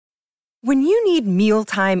When you need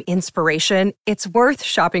mealtime inspiration, it's worth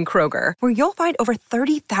shopping Kroger, where you'll find over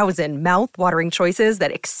 30,000 mouth-watering choices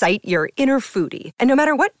that excite your inner foodie. And no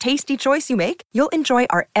matter what tasty choice you make, you'll enjoy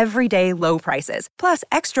our everyday low prices, plus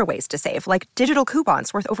extra ways to save, like digital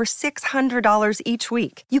coupons worth over $600 each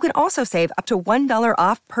week. You can also save up to $1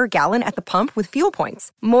 off per gallon at the pump with fuel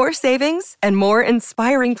points. More savings and more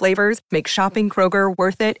inspiring flavors make shopping Kroger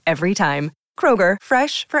worth it every time. Kroger,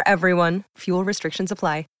 fresh for everyone. Fuel restrictions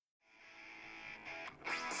apply.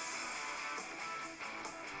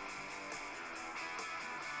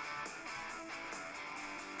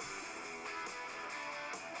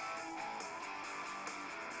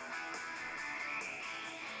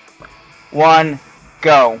 One,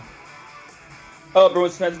 go. Hello,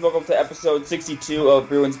 Bruins fans. Welcome to episode 62 of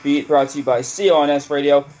Bruins Beat, brought to you by CONS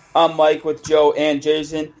Radio. I'm Mike with Joe and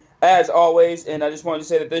Jason, as always, and I just wanted to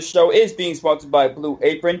say that this show is being sponsored by Blue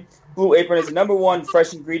Apron. Blue Apron is the #1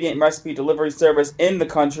 fresh ingredient and recipe delivery service in the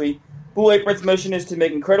country. Blue Apron's mission is to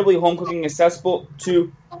make incredibly home cooking accessible to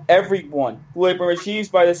everyone. Blue Apron achieves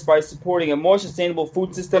this by supporting a more sustainable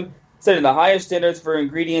food system, setting the highest standards for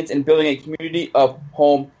ingredients, and building a community of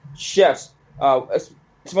home chefs.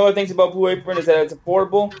 Some other things about Blue Apron is that it's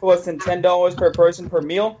affordable, for less than $10 per person per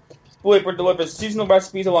meal. Blue Apron delivers seasonal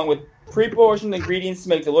recipes along with pre-portioned ingredients to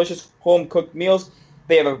make delicious home-cooked meals.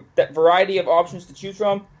 They have a variety of options to choose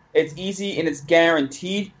from. It's easy and it's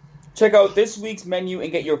guaranteed. Check out this week's menu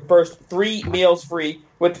and get your first 3 meals free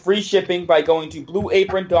with free shipping by going to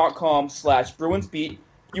blueapron.com/BruinsBeat.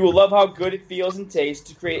 You will love how good it feels and tastes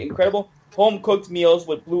to create incredible home-cooked meals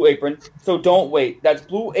with Blue Apron, so don't wait. That's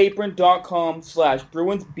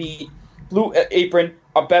blueapron.com/BruinsBeat. Blue Apron,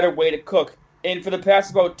 a better way to cook. And for the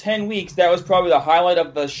past about 10 weeks, that was probably the highlight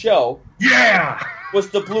of the show. Yeah!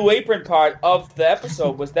 Was the Blue Apron part of the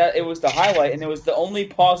episode. Was that it was the highlight, and it was the only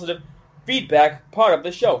positive feedback part of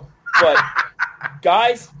the show. But,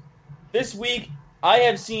 guys, this week, I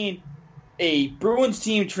have seen a Bruins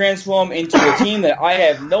team transform into a team that I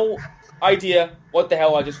have no idea what the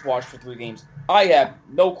hell I just watched for 3 games. I have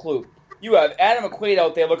no clue. You have Adam McQuaid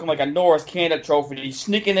out there looking like a Norris Canada trophy. He's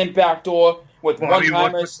sneaking in backdoor with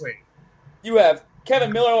one-timers. You have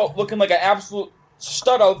Kevin Miller looking like an absolute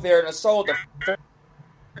stud out there in a solid defense.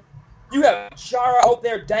 You have Chara out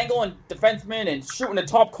there dangling defensemen and shooting the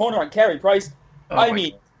top corner on Carey Price.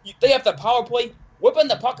 They have the power play, whipping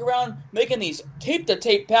the puck around, making these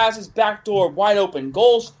tape-to-tape passes, backdoor, wide-open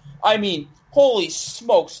goals. I mean, holy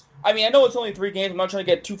smokes. I mean, I know it's only 3 games. I'm not trying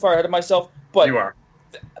to get too far ahead of myself. But you are.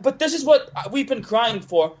 But this is what we've been crying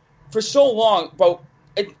for so long. But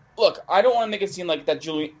look, I don't want to make it seem like that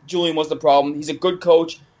Julian was the problem. He's a good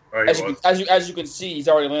coach. Oh, as you can see, he's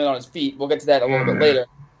already landed on his feet. We'll get to that a little bit later.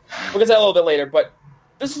 But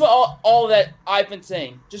this is all that I've been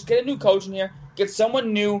saying. Just get a new coach in here. Get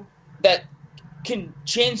someone new that can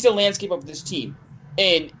change the landscape of this team.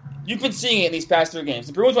 And you've been seeing it in these past 3 games.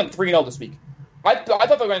 The Bruins went 3-0 this week. I thought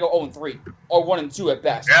they were going to go 0-3 or 1-2 at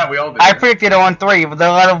best. Yeah, we all did. I predicted 0-3 with the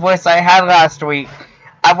lot of voice I had last week.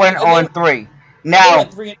 I went 0-3. Now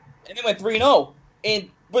they went 3-0, and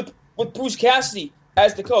with Bruce Cassidy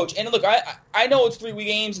as the coach. And look, I know it's 3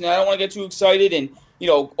 games, and I don't want to get too excited and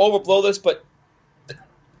overblow this, but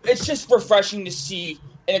it's just refreshing to see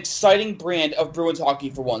an exciting brand of Bruins hockey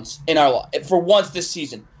for once in our life. For once this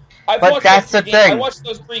season, I watched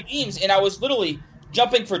those 3 games, and I was literally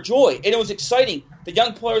jumping for joy, and it was exciting. The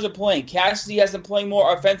young players are playing. Cassidy has them playing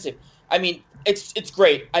more offensive. I mean, it's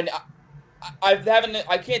great. And I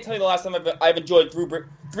can't tell you the last time I've enjoyed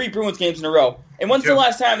 3 Bruins games in a row. And when's the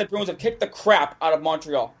last time the Bruins have kicked the crap out of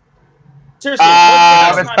Montreal? Seriously,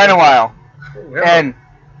 it's been a while. And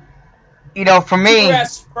for me,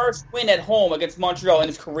 Tuukka's first win at home against Montreal in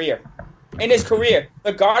his career.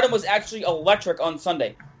 The Garden was actually electric on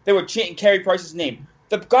Sunday. They were chanting Carey Price's name.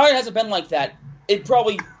 The Garden hasn't been like that in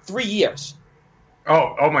probably 3 years.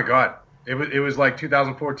 Oh my God! It was like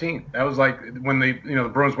 2014. That was like when the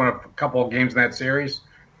Bruins won a couple of games in that series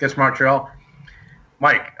against Montreal.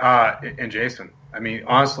 Mike and Jason. I mean,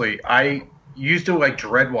 honestly, I used to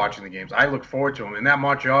dread watching the games. I looked forward to them. In that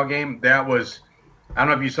Montreal game, that was. I don't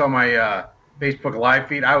know if you saw my Facebook Live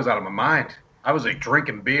feed. I was out of my mind. I was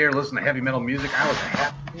drinking beer, listening to heavy metal music. I was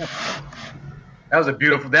happy. That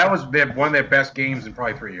was one of their best games in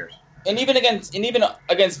probably 3 years. And even against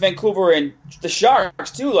Vancouver and the Sharks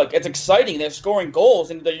too, it's exciting. They're scoring goals,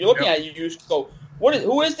 and you're looking at it, you just go,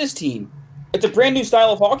 who is this team? It's a brand new style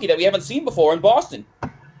of hockey that we haven't seen before in Boston.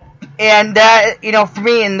 And for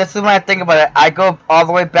me, and this is when I think about it, I go all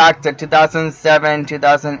the way back to 2007,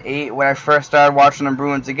 2008, when I first started watching the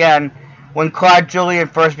Bruins again, when Claude Julien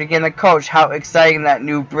first began to coach. How exciting that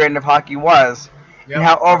new brand of hockey was. and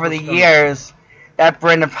how over the years that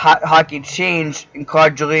brand of hockey changed, and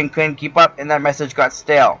Claude Julien couldn't keep up, and that message got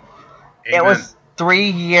stale. Amen. It was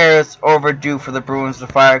 3 years overdue for the Bruins to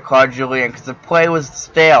fire Claude Julien because the play was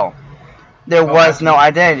stale. There was no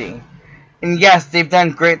identity. And yes, they've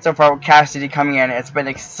done great so far with Cassidy coming in. It's been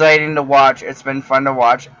exciting to watch. It's been fun to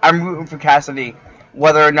watch. I'm rooting for Cassidy,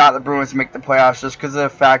 whether or not the Bruins make the playoffs, just because of the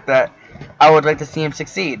fact that I would like to see him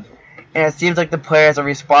succeed. And it seems like the players are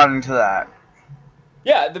responding to that.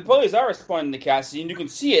 Yeah, the players are responding to Cassidy, and you can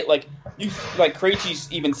see it. Like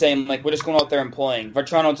Krejci's even saying, like, we're just going out there and playing.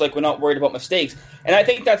 Vatrano's like, we're not worried about mistakes. And I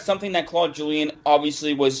think that's something that Claude Julien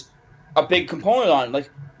obviously was a big component on. Like,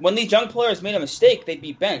 when these young players made a mistake, they'd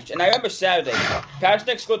be benched. And I remember Saturday,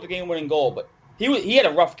 Pastrnak scored the game-winning goal, but he had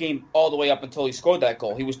a rough game all the way up until he scored that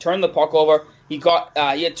goal. He was turning the puck over. He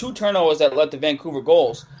had 2 turnovers that led to Vancouver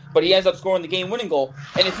goals, but he ends up scoring the game-winning goal.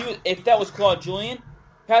 And if that was Claude Julien,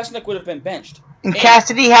 Pastrnak would have been benched. And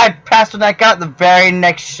Cassidy had Pastrnak out the very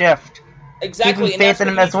next shift. Exactly. Keeping faith in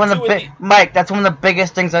him. That's one of the Mike. That's one of the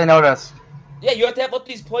biggest things I noticed. Yeah, you have to let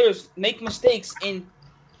these players make mistakes and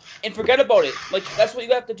forget about it. Like, that's what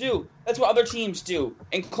you have to do. That's what other teams do.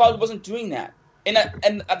 And Claude wasn't doing that. And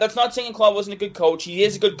that's not saying Claude wasn't a good coach. He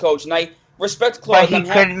is a good coach, and I respect Claude. But he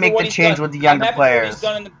couldn't make the change with the younger players.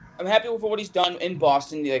 I'm happy with what he's done in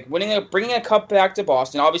Boston, like bringing a cup back to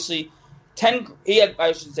Boston. Obviously, he had,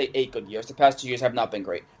 I should say, 8 good years. The past 2 years have not been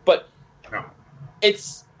great, but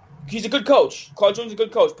he's a good coach. Claude Jones is a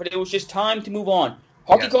good coach, but it was just time to move on.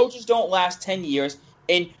 Hockey coaches don't last 10 years,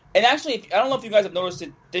 and actually, I don't know if you guys have noticed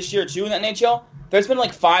it this year too in the NHL. There's been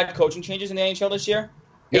like 5 coaching changes in the NHL this year,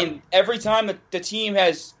 and every time the team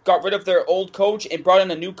has got rid of their old coach and brought in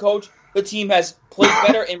a new coach, the team has played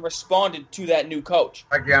better and responded to that new coach.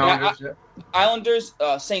 Like the Islanders, Islanders,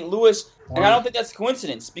 St. Louis, and I don't think that's a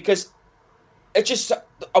coincidence because it's just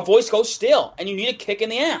a voice goes stale, and you need a kick in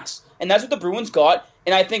the ass, and that's what the Bruins got.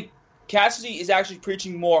 And I think Cassidy is actually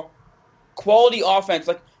preaching more quality offense.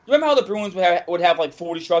 Like, remember how the Bruins would have like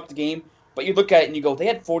 40 shots a game, but you look at it and you go, they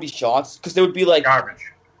had 40 shots because they would be like garbage.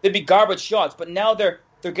 They'd be garbage shots, but now they're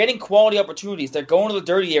getting quality opportunities. They're going to the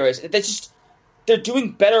dirty areas. They're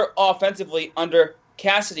doing better offensively under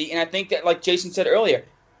Cassidy, and I think that, like Jason said earlier,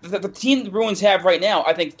 the team the Bruins have right now,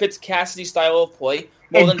 I think, fits Cassidy's style of play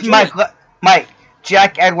more than Mike,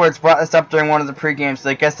 Jack Edwards brought this up during one of the pre-games, so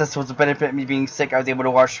I guess this was a benefit of me being sick. I was able to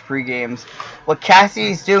watch the pre-games. What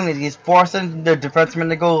Cassidy's doing is he's forcing the defensemen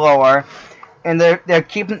to go lower, and they're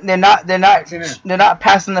not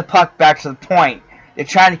passing the puck back to the point. They're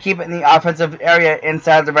trying to keep it in the offensive area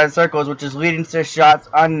inside the red circles, which is leading to shots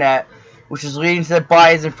on net, which is leading to the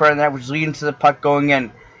bodies in front of that, which is leading to the puck going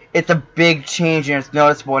in. It's a big change, and it's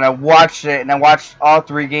noticeable. And I watched it, and I watched all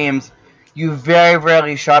 3 games. You very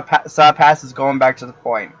rarely saw passes going back to the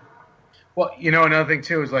point. Well, another thing,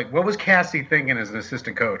 too, is like, what was Cassidy thinking as an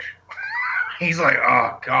assistant coach? He's like,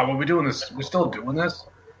 oh, God, we're doing this. We're still doing this?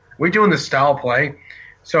 We're doing this style play?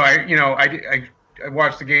 So, I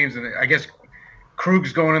watched the games, and I guess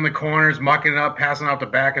Krug's going in the corners, mucking it up, passing out to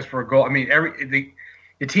Backus for a goal. I mean,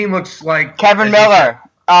 the team looks like Kevin Miller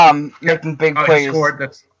making big plays. He scored.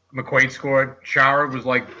 That's McQuaid scored. Shower was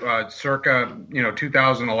like circa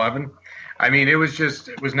 2011. I mean, it was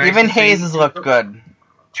nice. Even Hayes has looked good.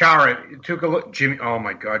 Chara took a look. Oh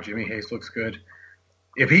my God, Jimmy Hayes looks good.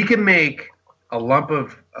 If he can make a lump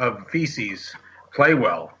of feces play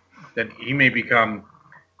well, then he may become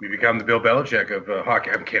the Bill Belichick of hockey.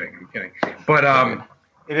 I'm kidding. But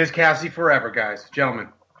it is Cassidy forever, guys, gentlemen.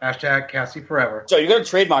 Hashtag Cassidy forever. So you're gonna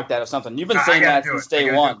trademark that or something. You've been saying that since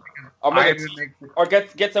day one. Or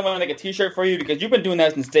get someone to make a T-shirt for you because you've been doing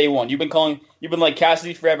that since day one. You've been like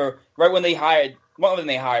Cassidy forever. Right when they hired,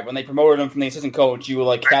 when they promoted him from the assistant coach, you were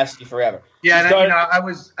like Cassidy forever. Yeah, I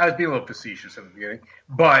was being a little facetious at the beginning,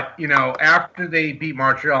 but after they beat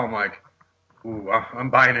Montreal, I'm like, ooh, I'm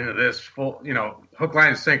buying into this full, hook, line,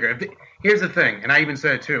 and sinker. Here's the thing, and I even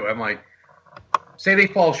said it too. I'm like, say they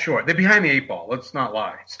fall short, they're behind the 8 ball. Let's not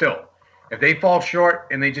lie. Still, if they fall short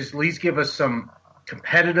and they just at least give us some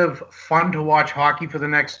competitive, fun to watch hockey for the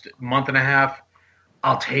next month and a half,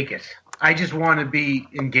 I'll take it. I just want to be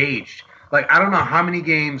engaged. Like, I don't know how many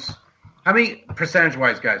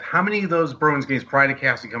percentage-wise, guys, how many of those Bruins games prior to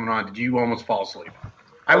Cassidy coming on did you almost fall asleep?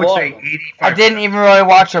 I would say 85%. I didn't even really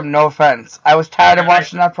watch them, no offense. I was tired of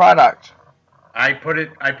watching that product. I put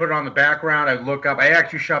it on the background. I look up. I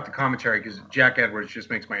actually shut off the commentary because Jack Edwards just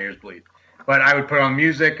makes my ears bleed. But I would put on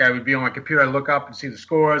music. I would be on my computer. I'd look up and see the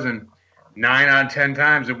scores, and 9 out of 10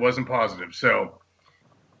 times it wasn't positive. So,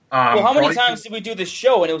 how many times did we do this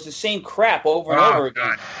show and it was the same crap over and over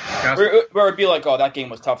again? Where it'd be like, oh, that game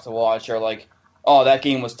was tough to watch, or like, Oh, that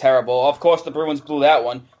game was terrible. Of course, the Bruins blew that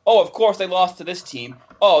one. Oh, of course, they lost to this team.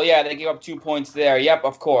 Oh, yeah, they gave up 2 points there. Yep,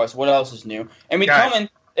 of course. What else is new? I mean,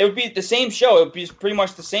 it would be the same show. It would be pretty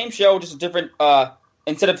much the same show, just a different.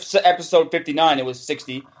 Instead of episode 59, it was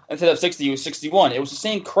 60. Instead of 60, it was 61. It was the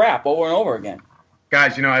same crap over and over again.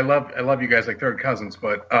 Guys, I love you guys like third cousins,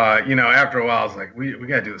 but after a while, I was like, we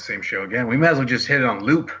gotta do the same show again. We might as well just hit it on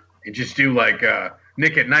loop and just do like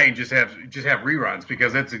Nick at Night and just have reruns,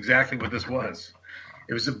 because that's exactly what this was.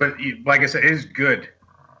 It was, but like I said, it is good.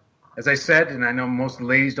 As I said, and I know most of the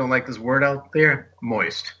ladies don't like this word out there,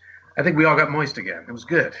 moist. I think we all got moist again. It was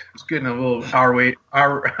good. It was good in a little R-rated,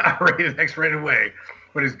 X-rated way,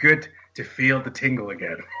 but it's good to feel the tingle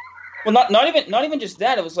again. Well, not even just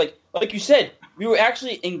that. It was like you said, we were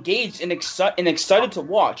actually engaged and excited to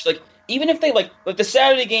watch. Like, even if they like the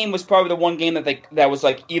Saturday game was probably the one game that was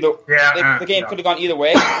like either the game could have gone either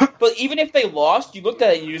way. But even if they lost, you looked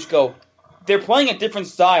at it and you just go, they're playing a different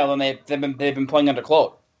style than they've been playing under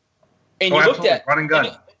Claude. And you looked at run and gun.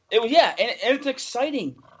 It was and it's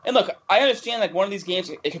exciting. And look, I understand like one of these games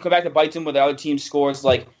it can come back to bite them where the other team scores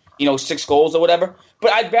like 6 goals or whatever.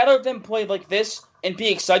 But I'd rather them play like this and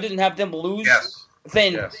be excited and have them lose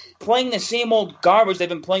than playing the same old garbage they've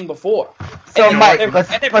been playing before. So, Mike,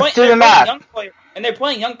 let's do the math. And they're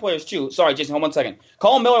playing young players, too. Sorry, Jason, hold on 1 second.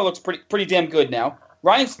 Colin Miller looks pretty damn good now.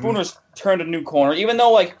 Ryan Spooner's turned a new corner, even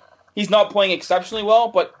though, like, he's not playing exceptionally well,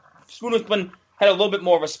 but Spooner's had a little bit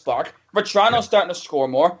more of a spark. Vetrano's starting to score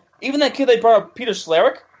more. Even that kid they brought up, Peter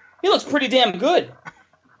Slarick, he looks pretty damn good.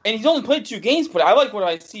 And he's only played 2 games, but I like what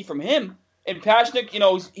I see from him. And Pasternak,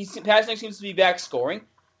 Pasternak seems to be back scoring.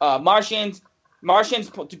 Marchand's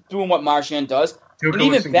doing what Marchand does. Tuukka and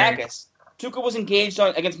even Backes. Tuukka was engaged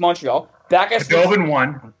against Montreal. Odobin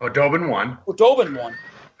won.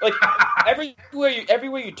 Like,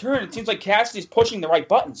 everywhere you turn, it seems like Cassidy's pushing the right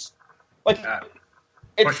buttons. Like,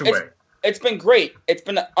 it's been great. It's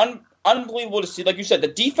been unbelievable to see. Like you said, the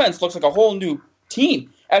defense looks like a whole new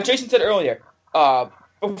team. As Jason said earlier,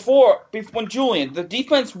 when Julian, the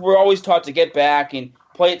defense were always taught to get back and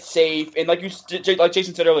play it safe. And like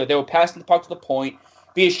Jason said earlier, they were passing the puck to the point,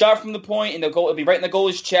 be a shot from the point, and it'll be right in the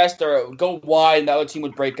goalie's chest, or it would go wide, and the other team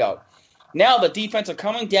would break out. Now the defense are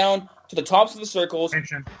coming down to the tops of the circles,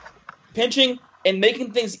 pinching and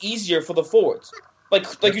making things easier for the forwards.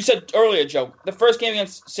 Like you said earlier, Joe, the first game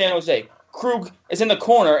against San Jose, Krug is in the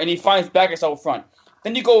corner and he finds Backes out front.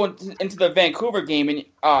 Then you go into the Vancouver game, and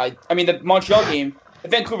the Montreal game, the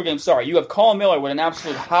Vancouver game. Sorry, you have Colin Miller with an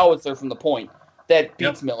absolute howitzer from the point that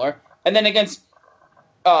beats Miller, and then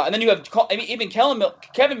and then you have even Kevin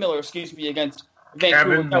Miller, against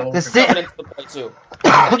Vancouver. Coming into the play too.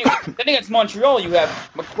 Then against Montreal, you have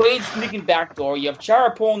McQuaid sneaking backdoor. You have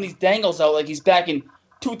Chara pulling these dangles out like he's back in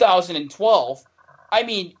 2012. I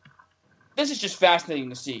mean, this is just fascinating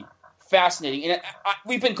to see. Fascinating. And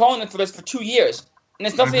we've been calling it for this for 2 years. And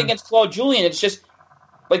it's nothing against Claude Julien. It's just,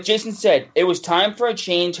 like Jason said, it was time for a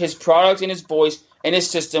change. His product and his voice and his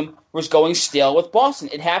system was going stale with Boston.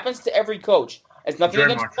 It happens to every coach. It's nothing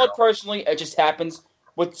against Claude personally. It just happens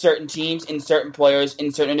with certain teams and certain players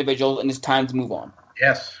and certain individuals, and it's time to move on.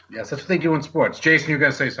 Yes, that's what they do in sports. Jason, you're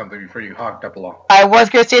going to say something before you hopped up along. I was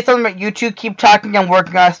going to say something, but you two keep talking. I'm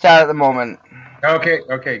working on a stat at the moment. Okay.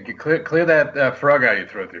 Clear that frog out of your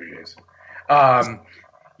throat there, Jason.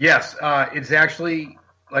 Yes, it's actually,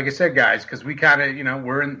 like I said, guys, because we kind of,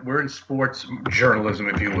 we're in sports journalism,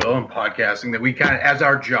 if you will, and podcasting, that we kind of, as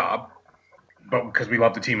our job, but because we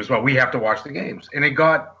love the team as well, we have to watch the games. And it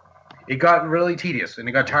got really tedious, and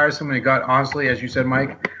it got tiresome, and it got, honestly, as you said,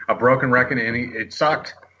 Mike, a broken record, and it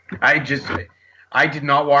sucked. I did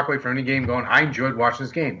not walk away from any game going, I enjoyed watching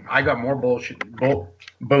this game. I got more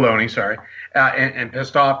baloney, and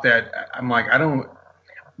pissed off that I'm like,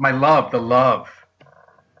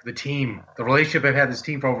 the team, the relationship I've had with this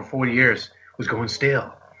team for over 40 years was going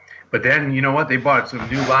stale. But then, you know what? They bought some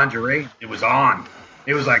new lingerie. It was on.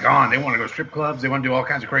 It was like on. They want to go to strip clubs. They want to do all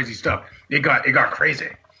kinds of crazy stuff. It got crazy.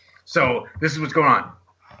 So this is what's going on.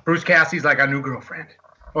 Bruce Cassidy's like our new girlfriend.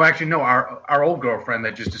 Oh, actually, no, our old girlfriend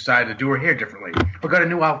that just decided to do her hair differently. We got a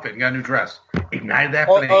new outfit and got a new dress. Ignited that.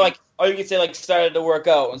 Or you could say started to work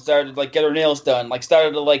out and started to get her nails done.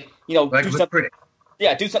 Started to do something. Pretty.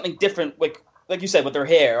 Yeah, do something different. Like you said, with their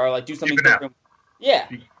hair, or do something different. Yeah.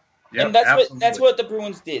 Yep, and that's what the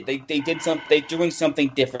Bruins did. They're doing something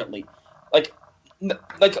differently.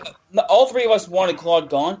 All three of us wanted Claude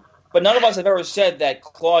gone, but none of us have ever said that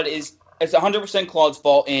Claude it's 100% Claude's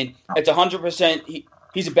fault, and it's 100%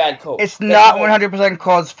 he's a bad coach. It's not 100%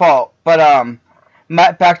 Claude's fault, but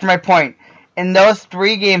back to my point. In those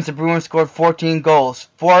 3 games, the Bruins scored 14 goals.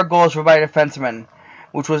 4 goals were by defensemen.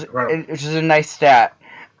 which was Incredible. a nice stat.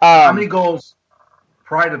 How many goals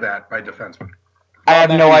prior to that by defensemen? I have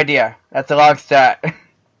no idea. That's a long stat.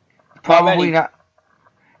 Probably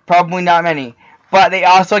not many. But they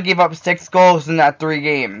also gave up 6 goals in that 3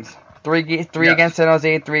 games. 3 against San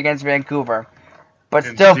Jose, 3 against Vancouver. But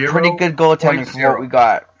And still pretty good goaltending for what we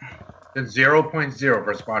got. And 0.0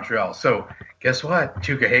 versus Montreal. So guess what,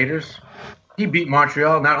 Tuukka haters? He beat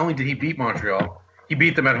Montreal. Not only did he beat Montreal, he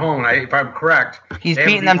beat them at home. And if I'm correct, he's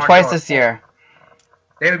beaten them twice this year.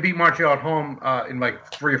 They haven't beat Montreal at home in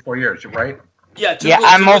like 3 or 4 years, right? Yeah,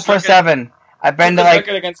 I'm 0-for-7. I've been to like...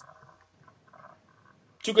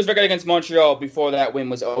 Tuukka's record against Montreal before that win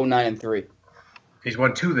was 0-9-3. He's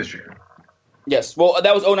won 2 this year. Yes, well,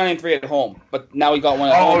 that was 0-9-3 at home, but now he got one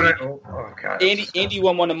at home. Oh, God. Andy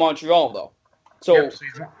won one in Montreal, though. So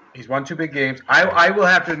he's won 2 big games. I will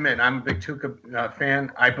have to admit, I'm a big Tuukka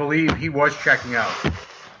fan. I believe he was checking out in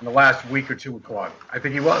the last week or 2 with Claude. I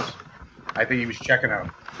think he was. I think he was checking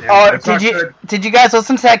out. And did you guys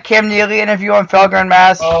listen to that Cam Neely interview on Felger and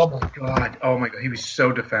Mass? Oh my god, he was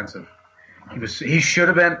so defensive. He should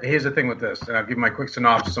have been. Here's the thing with this, and I'll give my quick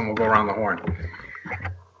synopsis, and we'll go around the horn.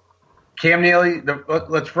 Cam Neely.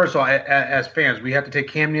 Let's first of all, as fans, we have to take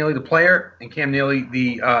Cam Neely, the player, and Cam Neely,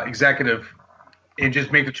 the executive, and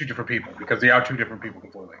just make the 2 different people because they are 2 different people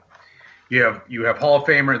completely. You have Hall of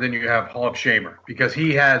Famer, then you have Hall of Shamer because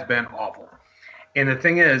he has been awful. And the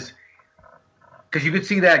thing is, because you could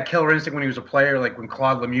see that killer instinct when he was a player, like when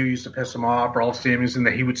Claude Lemieux used to piss him off, or Ralph Samuelson,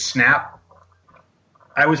 that he would snap.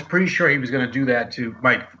 I was pretty sure he was going to do that to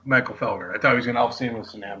Michael Felger. I thought he was going to Ralph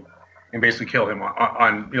Samuelson him and basically kill him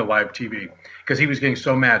on live TV because he was getting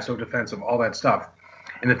so mad, so defensive, all that stuff.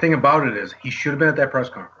 And the thing about it is, he should have been at that press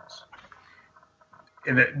conference.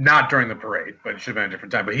 Not during the parade, but it should have been a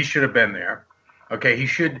different time. But he should have been there. Okay, he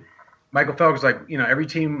should. Michael Felger's like, every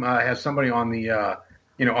team has somebody on the,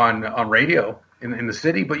 on radio in the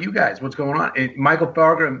city. But you guys, what's going on? Michael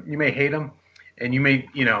Felger, you may hate him. And you may,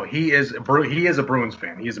 he is a Bruins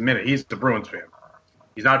fan. He's a Bruins fan.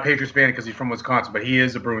 He's not a Patriots fan because he's from Wisconsin, but he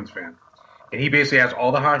is a Bruins fan. And he basically asked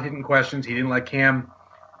all the hard-hitting questions. He didn't let Cam,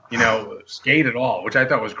 skate at all, which I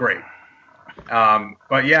thought was great.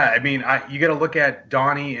 But yeah, I mean, you got to look at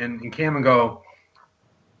Donnie and Cam and go.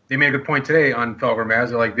 They made a good point today on Felger Maz.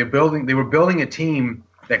 They were building a team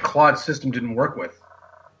that Claude's system didn't work with,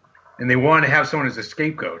 and they wanted to have someone as a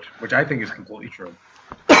scapegoat, which I think is completely true.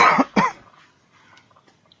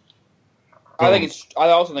 I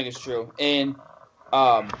also think it's true, and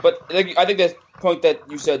but I think that point that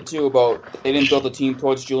you said too about they didn't build the team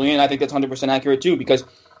towards Julien. I think that's 100% accurate too,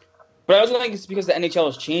 but I also think it's because the NHL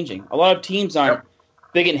is changing. A lot of teams aren't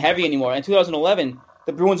big and heavy anymore. In 2011,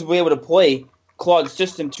 the Bruins were able to play Claude's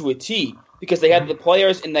system to a T because they had the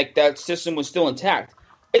players and that system was still intact.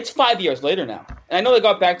 It's 5 years later now, and I know they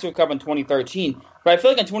got back to a cup in 2013, but I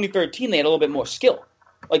feel like in 2013 they had a little bit more skill.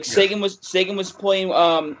 Like Sagan was playing.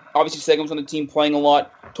 Obviously, Sagan was on the team playing a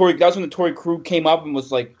lot. That was when the Torrey Krug came up and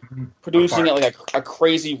was like producing at like a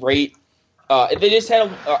crazy rate. They just had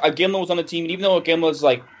a Gimler was on the team, and even though Gimler is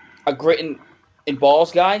like a grit and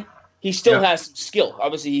balls guy, he still has some skill.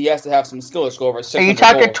 Obviously, he has to have some skill to score over 600 Are you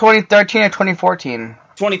talking goals. 2013 or 2014?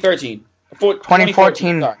 2013.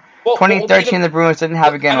 2014. Sorry. 2013, the Bruins didn't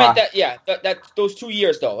have a Gimler. Those 2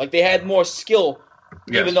 years though, like they had more skill.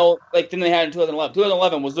 Yes. Even though, than they had in 2011.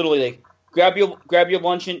 2011 was literally like, grab your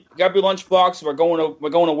lunch box. We're going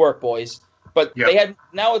to work, boys. But they had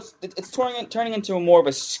now it's turning into more of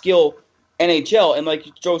a skill NHL. And like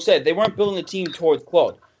Joe said, they weren't building the team towards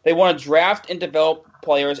Claude. They want to draft and develop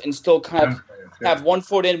players and still kind of have 1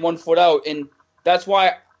 foot in, 1 foot out. And that's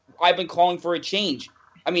why I've been calling for a change.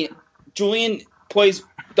 I mean, Julien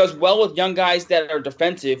does well with young guys that are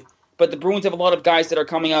defensive. But the Bruins have a lot of guys that are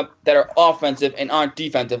coming up that are offensive and aren't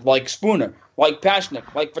defensive, like Spooner, like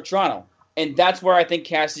Pashnik, like Vetrano. And that's where I think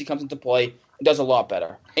Cassidy comes into play and does a lot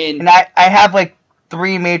better. And I have like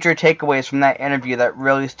 3 major takeaways from that interview that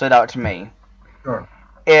really stood out to me. Sure.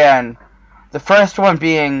 And the first one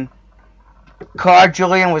being Claude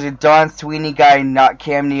Julien was a Don Sweeney guy, not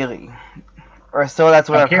Cam Neely. Or so that's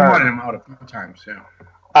what I've Cam heard. wanted him out a few times,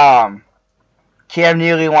 yeah. Cam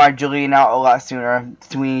Neely wanted Julien out a lot sooner.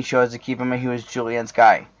 Sweeney chose to keep him, and he was Julien's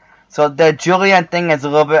guy. So the Julien thing is a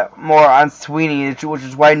little bit more on Sweeney, which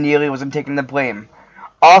is why Neely wasn't taking the blame.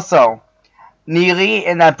 Also, Neely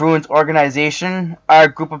and that Bruins organization are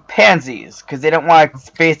a group of pansies, because they don't want to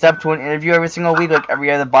space up to an interview every single week like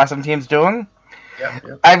every other Boston team's doing.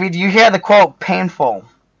 Yep. I mean, you hear the quote, painful,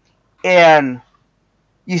 and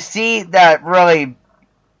you see that really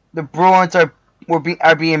the Bruins are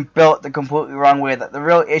being built the completely wrong way. That the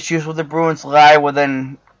real issues with the Bruins lie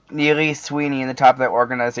within Neely Sweeney in the top of that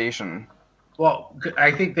organization. Well,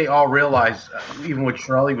 I think they all realized, even when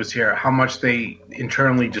Shirley was here, how much they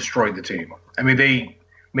internally destroyed the team. I mean, they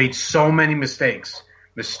made so many mistakes,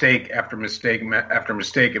 mistake after mistake after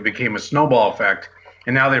mistake. It became a snowball effect,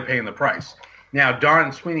 and now they're paying the price. Now,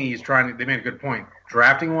 Don Sweeney is they made a good point.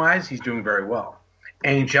 Drafting-wise, he's doing very well.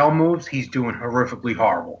 NHL moves, he's doing horrifically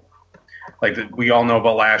horrible. Like we all know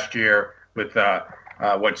about last year with Suke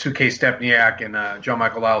Stepniak and John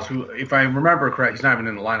Michael Lyles, who, if I remember correct, he's not even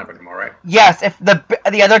in the lineup anymore, right? Yes, if the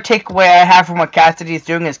other takeaway I have from what Cassidy is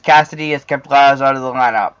doing is Cassidy has kept Lyles out of the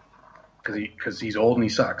lineup. Because he's old and he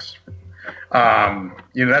sucks.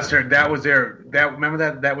 That was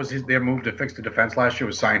their move to fix the defense last year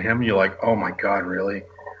was sign him. You're like, oh my God, really?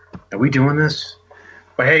 Are we doing this?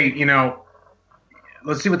 But hey,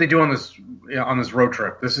 let's see what they do on this road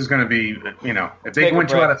trip. This is going to be, if they win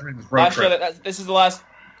 2 out of 3 this road trip. This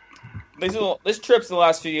trip's the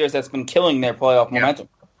last few years that's been killing their playoff momentum.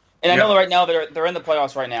 And I know right now they're in the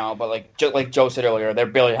playoffs right now, but like Joe said earlier, they're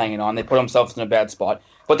barely hanging on. They put themselves in a bad spot.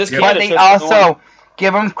 But this But they also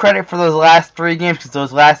give them credit for those last 3 games, because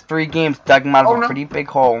those last 3 games dug them out of a pretty big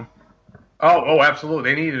hole. Oh,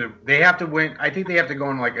 absolutely. They have to win. I think they have to go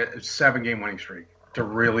on like a 7-game winning streak to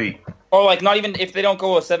really. Or like not even if they don't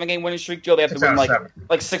go a 7-game winning streak, Joe, they have to win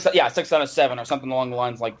like 6 out of 7 or something along the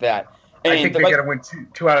lines like that. And I think they got to win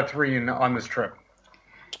 2 out of 3 on this trip.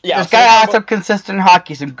 Yeah, this guy has some consistent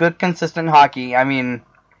hockey, some good consistent hockey. I mean,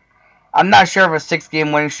 I'm not sure of a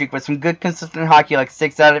 6-game winning streak, but some good consistent hockey, like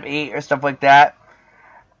 6 out of 8 or stuff like that.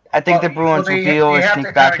 I think the Bruins will be able to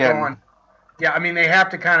sneak back in. Yeah, I mean, they have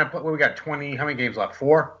to kind of put. We got 20. How many games left?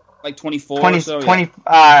 4. Like 24.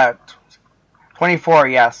 24.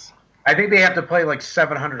 Yes. I think they have to play like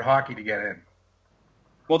 700 hockey to get in.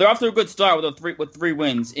 Well, they're off to a good start with 3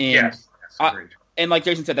 wins. And yes, agreed. And like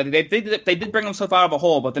Jason said, they did bring themselves out of a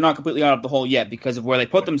hole, but they're not completely out of the hole yet because of where they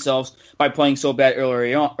put themselves by playing so bad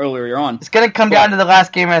earlier on. It's going to come down to the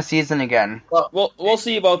last game of the season again. Well, we'll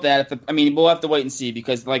see about that. We'll have to wait and see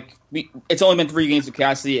because it's only been 3 games with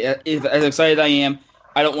Cassidy. As excited as I am,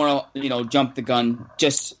 I don't want to jump the gun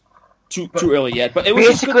just too early yet. But it was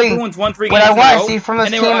just good the Bruins won 3 games. What I want to see from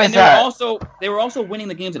this team is that they were also winning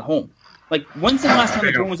the games at home. Like when's the last time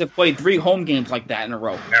the Bruins have played 3 home games like that in a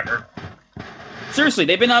row? Never. Seriously,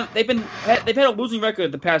 they've had a losing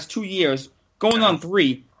record the past 2 years, going on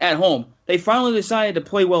 3 at home. They finally decided to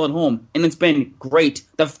play well at home, and it's been great.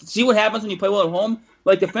 See what happens when you play well at home?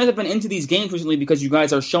 Like the fans have been into these games recently because you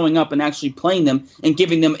guys are showing up and actually playing them and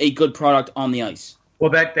giving them a good product on the ice.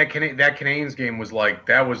 Well, that Canadiens game was like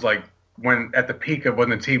when at the peak of when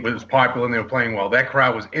the team was popular and they were playing well. That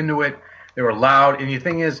crowd was into it. They were loud, and the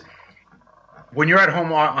thing is, when you're at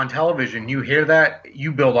home on television, you hear that,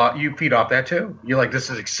 you feed off that too. You're like, this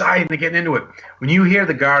is exciting, they're getting into it. When you hear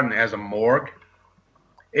the Garden as a morgue,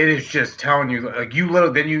 it is just telling you, like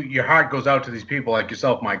your heart goes out to these people like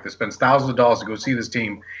yourself, Mike, that spends thousands of dollars to go see this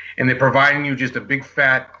team, and they're providing you just a big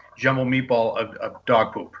fat jumbo meatball of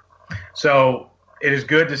dog poop. So it is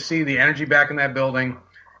good to see the energy back in that building.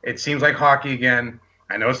 It seems like hockey again.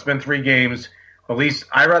 I know it's been 3 games, but at least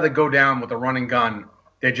I'd rather go down with a running gun.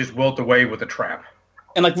 They just wilt away with a trap.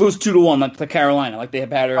 And lose 2-1 like to Carolina, like they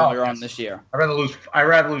have had earlier on this year. I'd rather lose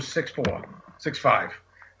 6-4, 6-5.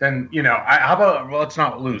 Then how about let's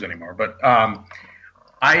not lose anymore. But I'm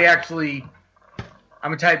a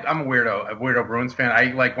weirdo Bruins fan.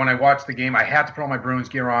 I like when I watch the game, I have to put all my Bruins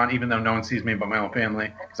gear on, even though no one sees me but my own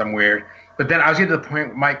family because I'm weird. But then I was getting to the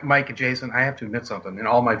point, Mike and Jason, I have to admit something, and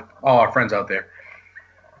all our friends out there.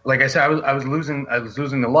 Like I said, I was losing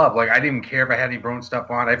the love. Like I didn't even care if I had any Bruins stuff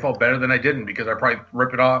on. I felt better than I didn't because I probably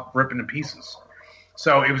rip it into pieces.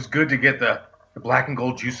 So it was good to get the black and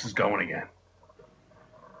gold juices going again.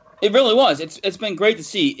 It really was. It's been great to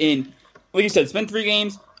see. And like you said, it's been 3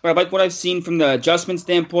 games. But I like what I've seen from the adjustment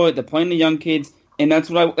standpoint. They're playing the young kids, and that's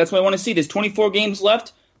what I want to see. There's 24 games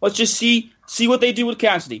left. Let's just see what they do with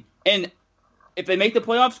Cassidy. And if they make the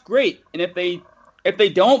playoffs, great. And if they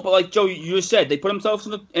don't, but like Joe, you just said, they put themselves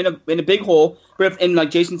in a big hole. But and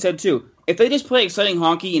like Jason said too, if they just play exciting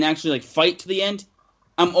hockey and actually fight to the end,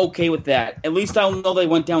 I'm okay with that. At least I'll know they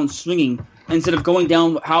went down swinging instead of going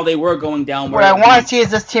down how they were going down. What I want to see is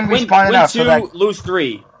this team respond enough. Win 2, lose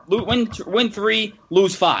 3. Win 3,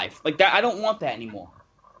 lose 5. Like that, I don't want that anymore.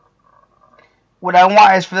 What I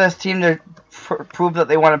want is for this team to prove that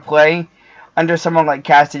they want to play under someone like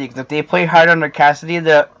Cassidy, because if they play hard under Cassidy,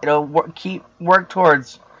 it'll work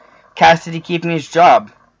towards Cassidy keeping his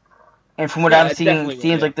job. And from what I'm seeing, it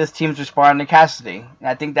seems like this team's responding to Cassidy, and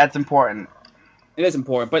I think that's important. It is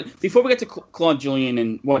important, but before we get to Claude Julien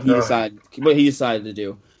and what he decided to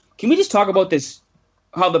do, can we just talk about this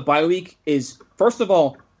how the bye week is, first of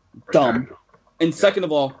all, dumb, and second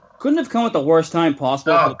of all, couldn't have come at the worst time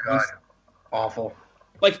possible. Oh, God. Awful.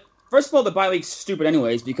 Like, first of all, the bye week's stupid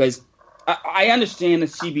anyways, because I understand the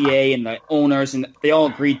CBA and the owners, and they all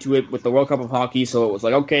agreed to it with the World Cup of Hockey, so it was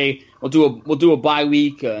like, okay, we'll do a bye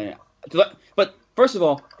week. But first of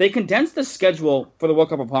all, they condensed the schedule for the World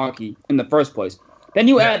Cup of Hockey in the first place. Then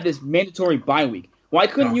you add this mandatory bye week. Why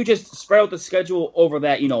couldn't you just spread out the schedule over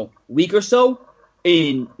that, week or so,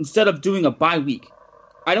 instead of doing a bye week?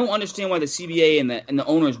 I don't understand why the CBA and the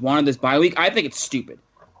owners wanted this bye week. I think it's stupid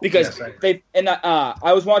because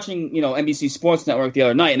I was watching NBC Sports Network the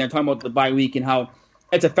other night, and they're talking about the bye week and how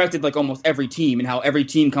it's affected like almost every team, and how every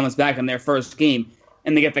team comes back on their first game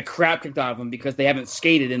and they get the crap kicked out of them because they haven't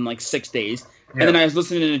skated in like 6 days. Yeah. And then I was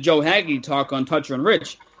listening to Joe Haggerty talk on Toucher and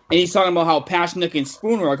Rich, and he's talking about how Pasnick and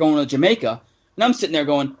Spooner are going to Jamaica. And I'm sitting there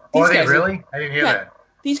going, "Oh, are they really? I didn't hear that.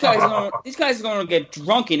 These guys are going to get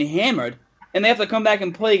drunk and hammered, and they have to come back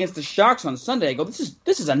and play against the Sharks on Sunday." I go,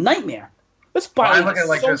 "This is a nightmare. This body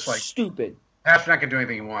is so stupid." Pastor not can do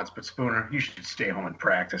anything he wants, but Spooner, you should stay home and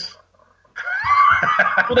practice.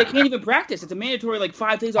 Well, they can't even practice. It's a mandatory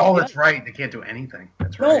 5 days off. Oh, that's right. They can't do anything.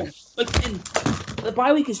 That's right. No, and the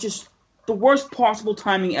bye week is just the worst possible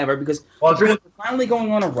timing ever because they're finally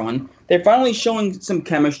going on a run. They're finally showing some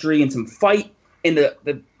chemistry and some fight, and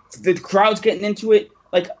the crowd's getting into it.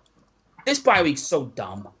 This bye week's so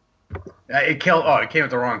dumb. It came at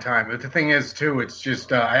the wrong time. But the thing is, too, it's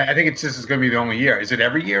just I think it's going to be the only year. Is it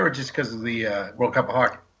every year or just because of the World Cup of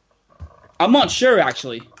Hockey? I'm not sure,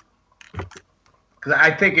 actually. Because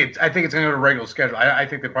I think it's going to go to regular schedule. I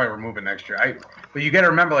think they probably remove it next year. But you got to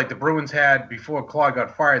remember, the Bruins had, before Claude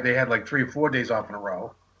got fired, they had 3 or 4 days off in a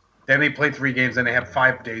row. Then they played 3 games, then they have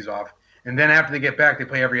 5 days off. And then after they get back, they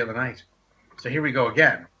play every other night. So here we go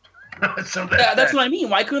again. That's what I mean.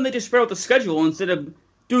 Why couldn't they just spread out the schedule instead of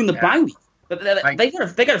doing the bye week? They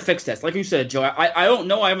gotta fix this. Like you said, Joe, I don't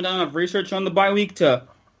know. I haven't done enough research on the bye week to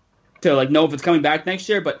know if it's coming back next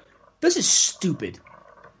year. But this is stupid.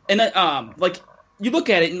 And you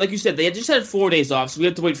look at it, and like you said, they just had 4 days off, so we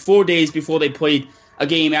had to wait 4 days before they played a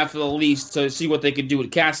game after the Leafs to see what they could do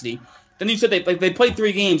with Cassidy. Then you said they played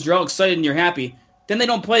 3 games. You're all excited and you're happy. Then they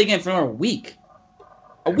don't play again for another week.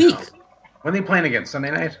 A week. When are they playing again?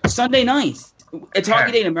 Sunday night? Sunday night. It's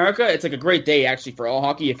Hockey Day in America. It's a great day, actually, for all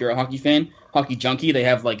hockey. If you're a hockey fan, hockey junkie, they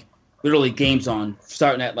have literally games on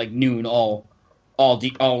starting at noon all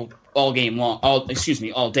game long. All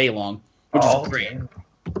day long, which is great.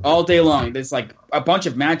 All day long. There's a bunch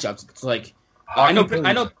of matchups. It's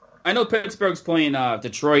I know Pittsburgh's playing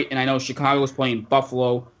Detroit, and I know Chicago's playing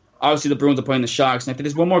Buffalo. Obviously, the Bruins are playing the Sharks, and I think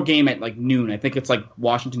there's one more game at noon. I think it's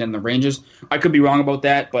Washington and the Rangers. I could be wrong about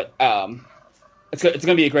that, but it's going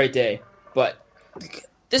to be a great day. But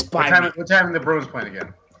this what time are the Bruins playing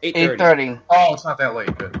again? 8:30. Oh, it's not that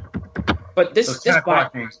late. Good. But this 10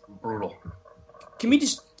 o'clock game's brutal. Can we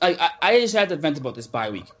just? I just had to vent about this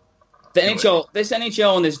bye week. The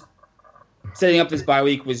NHL and this setting up this bye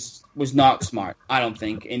week was not smart. I don't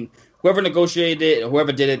think. And whoever negotiated it, or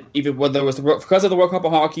whoever did it, even whether it was because of the World Cup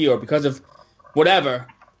of Hockey or because of whatever,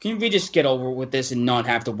 can we just get over with this and not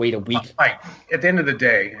have to wait a week? At the end of the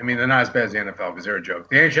day, I mean, they're not as bad as the NFL because they're a joke.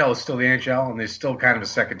 The NHL is still the NHL, and they're still kind of a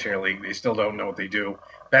second-tier league. They still don't know what they do.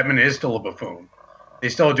 Bettman is still a buffoon. They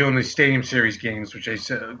still are doing these Stadium Series games, which they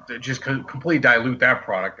just completely dilute that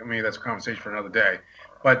product. I mean, that's a conversation for another day.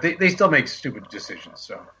 But they still make stupid decisions.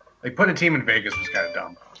 So, putting a team in Vegas was kind of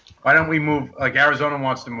dumb. Why don't we move? Arizona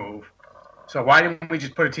wants to move. So why didn't we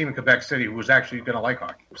just put a team in Quebec City who was actually going to like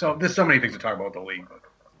hockey? So there's so many things to talk about with the league. But.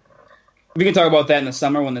 We can talk about that in the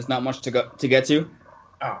summer when there's not much to get to.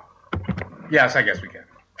 Oh, yes, I guess we can.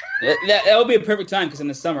 That would be a perfect time because in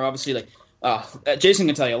the summer, obviously, Jason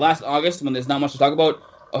can tell you, last August when there's not much to talk about,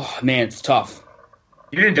 oh man, it's tough.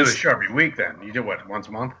 You didn't do the show every week then. You did what, once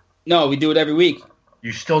a month? No, we do it every week.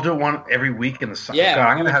 You still do one every week in the summer? Yeah. God,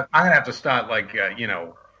 I'm gonna have to start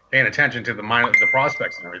paying attention to the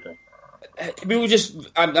prospects and everything.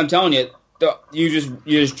 I'm telling you, you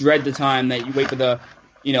just dread the time that you wait for the.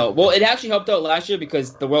 Well, it actually helped out last year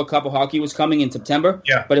because the World Cup of Hockey was coming in September.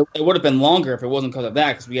 Yeah. But it would have been longer if it wasn't because of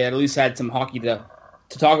that, because we had at least had some hockey to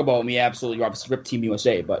talk about, and we absolutely ripped Team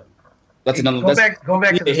USA. But that's another. Go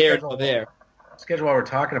back to the schedule there. Schedule what we're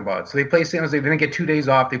talking about. So they play San Jose, they didn't get 2 days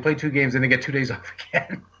off. They play 2 games, then they get 2 days off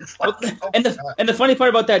again. And the funny part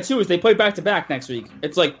about that too is they play back to back next week.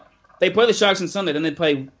 It's they play the Sharks on Sunday, then they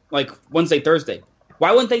play Wednesday, Thursday.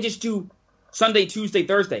 Why wouldn't they just do Sunday, Tuesday,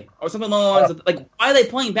 Thursday, or something along the lines? Why are they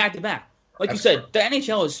playing back to back? You said, the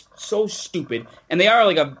NHL is so stupid, and they are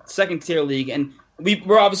a second tier league. And we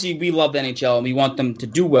love the NHL and we want them to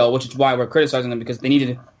do well, which is why we're criticizing them because they need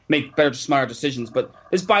to make better, smarter decisions. But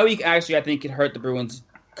this bye week actually, I think, could hurt the Bruins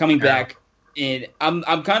coming back. And I'm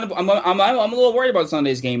a little worried about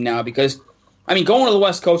Sunday's game now because, I mean, going to the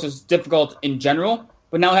West Coast is difficult in general,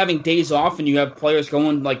 but now having days off and you have players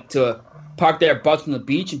going like to park their butts on the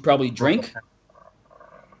beach and probably drink,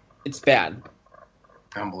 it's bad.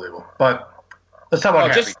 Unbelievable. But let's talk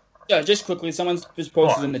about just quickly, someone just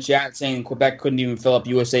posted in the chat saying Quebec couldn't even fill up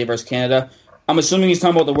USA versus Canada. I'm assuming he's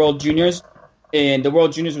talking about the World Juniors, and the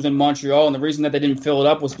World Juniors was in Montreal, and the reason that they didn't fill it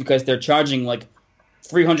up was because they're charging like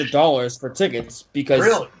 $300 for tickets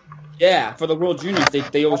because for the World Juniors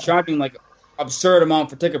they were charging like absurd amount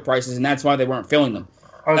for ticket prices, and that's why they weren't filling them.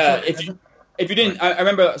 If you didn't, I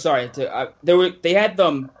remember. Sorry, they had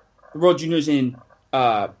the World Juniors in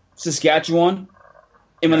Saskatchewan,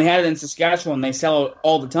 and when they had it in Saskatchewan, they sell it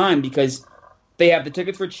all the time because they have the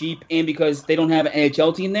tickets for cheap and because they don't have an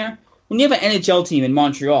NHL team there. When you have an NHL team in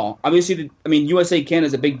Montreal, obviously, USA Canada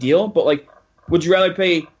is a big deal, but like, would you rather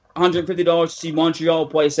pay $150 to see Montreal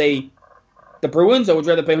play, say, the Bruins, or would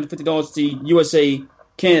you rather pay $150 to see USA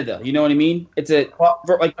Canada? You know what I mean? It's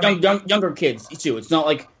younger kids too. It's not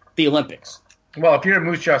like the Olympics. Well, if you're in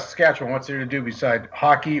Moose Jaw, Saskatchewan, what's there to do besides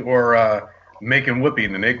hockey or making whoopee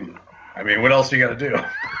in the igloo? I mean, what else do you got to do?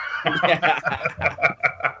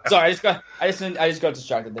 Sorry, I just got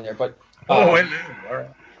distracted there. But all right.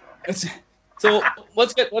 So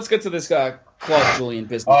let's get to this Claude Julien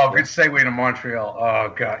business. Oh, good segue to Montreal.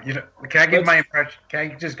 Oh God, can I give my impression? Can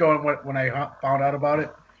I just go on when I found out about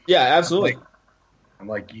it? Yeah, absolutely. I'm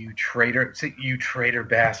like, you traitor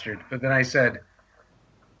bastard. But then I said,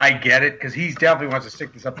 I get it because he definitely wants to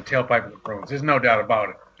stick this up the tailpipe of the Bruins. There's no doubt about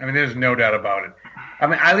it. There's no doubt about it. I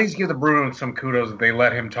at least give the Bruins some kudos that they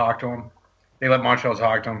let him talk to him. They let Montreal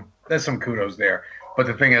talk to him. There's some kudos there. But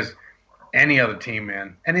the thing is, any other team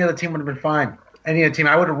would have been fine. Any other team,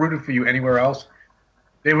 I would have rooted for you anywhere else.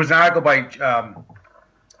 There was an article by,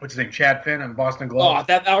 what's his name, Chad Finn on Boston Globe. Oh,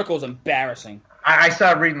 that article was embarrassing. I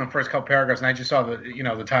started reading the first couple paragraphs, and I just saw the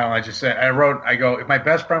title, and I just said, I go, if my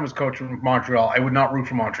best friend was coaching Montreal, I would not root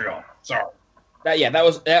for Montreal. Sorry.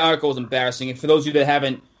 That article was embarrassing. And for those of you that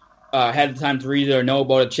haven't had the time to read it or know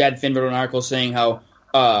about it, Chad Finn wrote an article saying how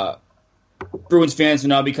Bruins fans will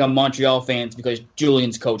now become Montreal fans because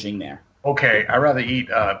Julien's coaching there. Okay, I'd rather eat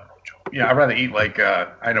like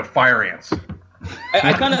fire ants.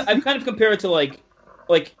 I kind of compare it to like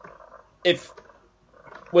if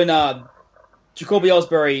when Jacoby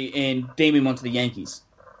Ellsbury and Damien went to the Yankees.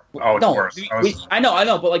 Oh, it's worse. I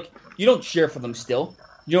know, but like you don't cheer for them still.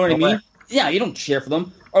 You know what I mean? Yeah, you don't cheer for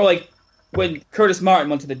them. Or like when Curtis Martin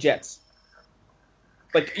went to the Jets.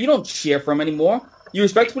 Like you don't cheer for him anymore. You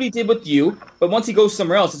respect what he did with you, but once he goes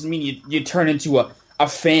somewhere else, doesn't mean you turn into a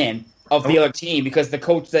fan of the other team because the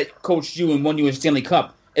coach that coached you and won you a Stanley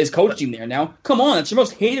Cup is coaching there now. Come on, it's your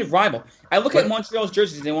most hated rival. I look at Montreal's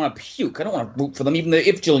jerseys and they want to puke. I don't want to root for them, even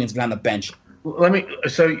if Julien's been on the bench.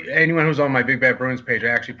 So anyone who's on my Big Bad Bruins page, I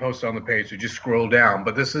actually posted on the page, so just scroll down.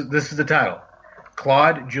 But this is the title.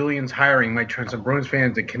 Claude Julien's hiring might turn some Bruins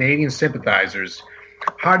fans into Canadian sympathizers.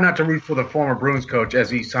 Hard not to root for the former Bruins coach as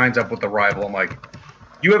he signs up with the rival. I'm like,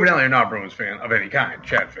 you evidently are not a Bruins fan of any kind,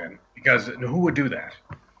 Chad Finn, because who would do that?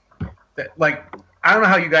 I don't know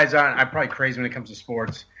how you guys are. I'm probably crazy when it comes to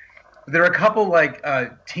sports. But there are a couple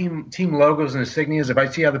team logos and insignias. If I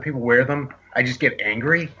see other people wear them, I just get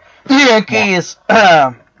angry. Yankees.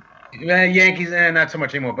 Yankees, not so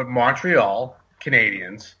much anymore. But Montreal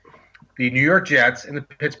Canadiens, the New York Jets, and the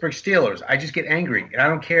Pittsburgh Steelers. I just get angry, and I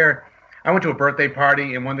don't care. I went to a birthday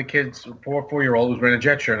party, and one of the kids, four-year-old, was wearing a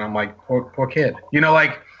Jet shirt, and I'm like, poor kid.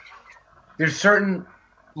 There's certain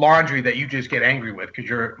laundry that you just get angry with because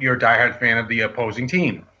you're a diehard fan of the opposing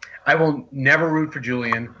team. I will never root for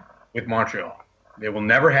Julien with Montreal. It will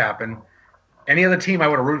never happen. Any other team I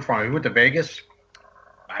would have rooted for him. If he went to Vegas,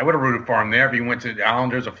 I would have rooted for him there. If he went to the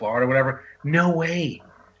Islanders or Florida or whatever, no way.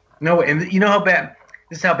 And you know how bad –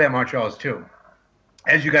 this is how bad Montreal is too.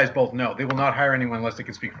 As you guys both know, they will not hire anyone unless they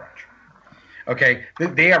can speak French. Okay,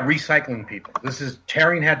 they are recycling people.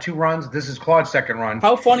 Therrien had 2 runs. This is Claude's second run.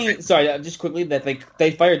 How funny! Sorry, just quickly that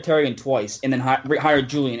they fired Therrien twice and then hired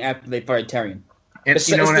Julien after they fired Therrien. It's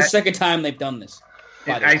the second time they've done this.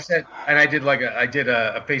 I did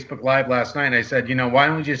a Facebook Live last night. And I said, why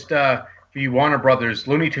don't we just for you Warner Brothers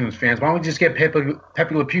Looney Tunes fans, why don't we just get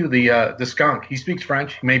Pepe Le Pew, the skunk? He speaks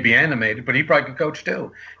French. He may be animated, but he probably could coach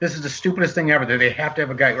too. This is the stupidest thing ever. They have to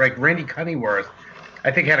have a guy like Randy Cunneyworth. I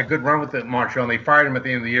think had a good run with Montreal, and they fired him at the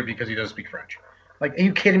end of the year because he doesn't speak French. Like, are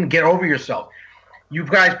you kidding me? Get over yourself. You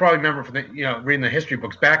guys probably remember from reading the history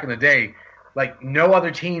books back in the day, like no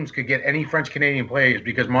other teams could get any French Canadian players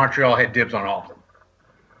because Montreal had dibs on all of them,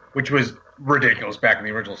 which was ridiculous back in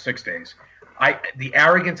the original 6 days. The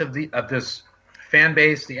arrogance of this fan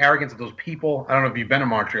base, the arrogance of those people. I don't know if you've been to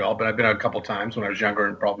Montreal, but I've been a couple times when I was younger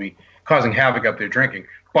and probably causing havoc up there drinking.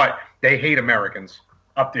 But they hate Americans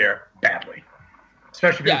up there badly,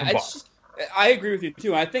 especially people from Boston. I agree with you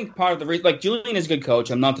too. I think part of the reason, like Julian is a good coach.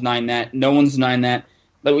 I'm not denying that. No one's denying that.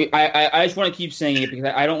 Like I just want to keep saying it because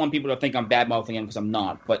I don't want people to think I'm bad mouthing him because I'm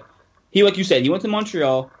not. But he, like you said, he went to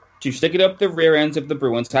Montreal to stick it up the rear ends of the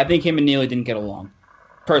Bruins. I think him and Neely didn't get along,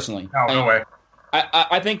 personally. No way.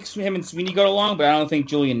 I think him and Sweeney got along, but I don't think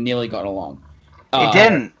Julian and Neely got along. He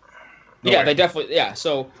didn't. Yeah, they definitely. Yeah.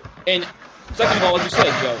 So, and second of all, like you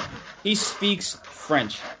said, Joe, he speaks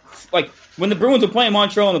French. Like when the Bruins were playing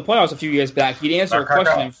Montreal in the playoffs a few years back, he'd answer a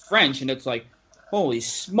question in French, and it's like, holy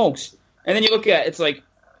smokes! And then you look at it, it's like,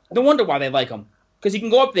 no wonder why they like him because he can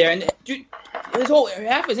go up there and dude,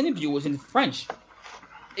 half his interview was in French.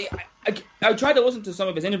 I tried to listen to some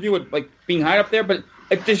of his interview with like being high up there, but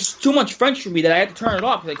there's too much French for me that I had to turn it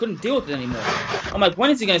off because I couldn't deal with it anymore. I'm like, when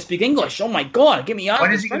is he going to speak English? Oh my God, get me out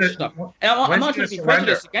of this French stuff. And I'm not trying to be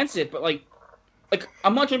prejudiced against it, but like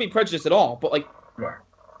I'm not trying to be prejudiced at all. But like,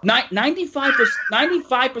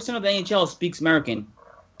 95% of the NHL speaks American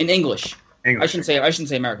in English. I shouldn't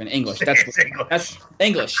say American. English. That's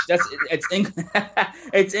English. It's English.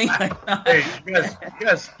 It's English. Hey, you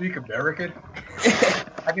guys speak American?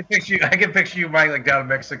 I can picture you, Mike, like down in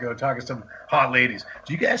Mexico talking to some hot ladies.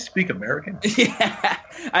 Do you guys speak American? Yeah,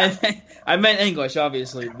 I meant English,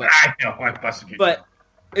 obviously. But I know, I busted you. But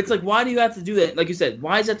it's like, why do you have to do that? Like you said,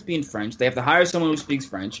 why does it have to be in French? They have to hire someone who speaks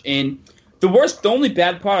French. And the only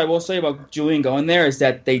bad part I will say about Julian going there is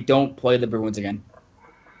that they don't play the Bruins again.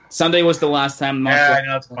 Sunday was the last time. Yeah, I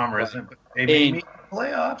know it's a bummer, isn't it? But they may make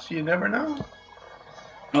playoffs. You never know.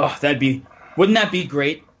 Oh, wouldn't that be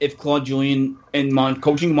great if Claude Julien and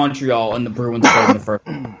coaching Montreal and the Bruins played in the first?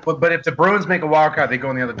 But if the Bruins make a wild card, they go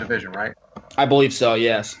in the other division, right? I believe so.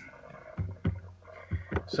 Yes.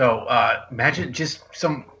 So imagine just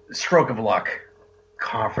some stroke of luck.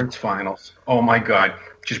 Conference finals. Oh my God!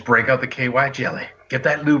 Just break out the KY jelly. Get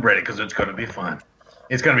that lube ready because it's going to be fun.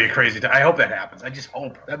 It's going to be a crazy time. I hope that happens. I just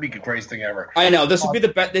hope. That'd be the craziest thing ever. I know. This would be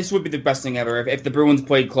the best thing ever if the Bruins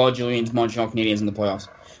played Claude Julien's Montreal Canadiens in the playoffs.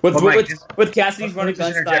 With Cassidy's running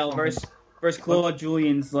gun style versus Claude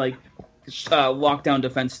Julien's like lockdown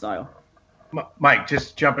defense style. Mike,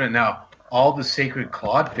 just jumping in now. All the sacred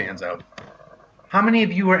Claude fans out. How many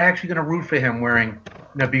of you are actually going to root for him wearing,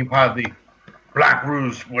 being part of the Black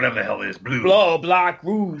Rouge, whatever the hell it is, blue? Black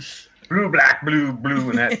Rouge. Blue, black, blue, blue,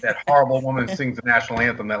 and that horrible woman sings the national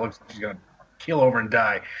anthem that looks like she's going to keel over and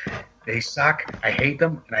die. They suck. I hate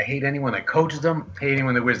them, and I hate anyone that coaches them. I hate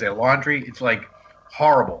anyone that wears their laundry. It's like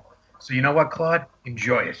horrible. So you know what, Claude?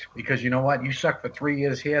 Enjoy it. Because you know what? You suck for 3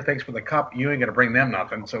 years here. Thanks for the cup. You ain't going to bring them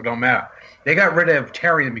nothing, so it don't matter. They got rid of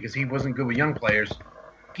Terrian because he wasn't good with young players.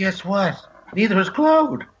 Guess what? Neither was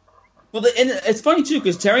Claude. Well, and it's funny, too,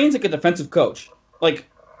 because Terrian's like a defensive coach. Like,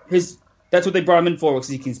 that's what they brought him in for, because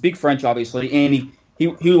he can speak French, obviously, and he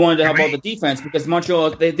wanted to help out the defense, because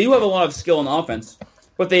Montreal, they do have a lot of skill in offense,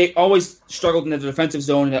 but they always struggled in the defensive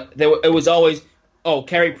zone. It was always,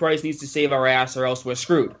 Carey Price needs to save our ass or else we're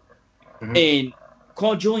screwed. Mm-hmm. And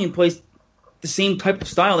Claude Julien plays the same type of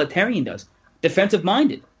style that Terrian does,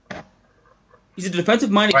 defensive-minded. He's a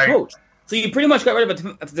defensive-minded coach. So you pretty much got rid of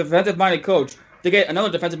a defensive-minded coach to get another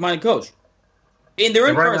defensive-minded coach. And they're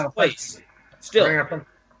in first place. Still.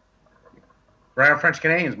 Right out of French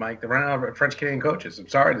Canadians, Mike. They're running out of French Canadian coaches. I'm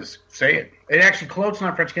sorry to say it. It actually, Claude's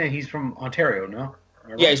not French Canadian. He's from Ontario, no?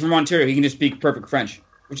 Yeah, he's from Ontario. He can just speak perfect French,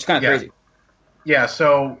 which is kind of crazy. Yeah,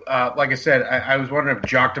 so, like I said, I was wondering if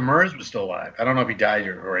Jacques Demers was still alive. I don't know if he died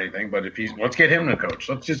or anything, but let's get him to coach.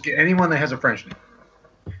 Let's just get anyone that has a French name.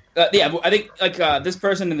 I think, this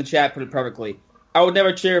person in the chat put it perfectly. I would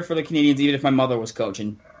never cheer for the Canadians even if my mother was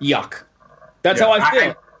coaching. Yuck. That's how I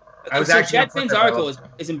feel. Chad Finn's article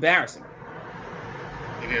is embarrassing.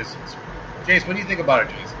 It is. Jace, what do you think about it,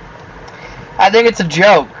 Jace? I think it's a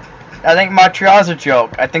joke. I think Montreal's a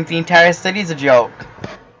joke. I think the entire city's a joke.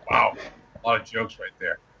 Wow. A lot of jokes right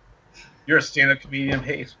there. You're a stand-up comedian,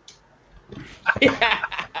 Hayes.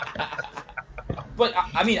 But,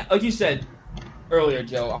 I mean, like you said earlier,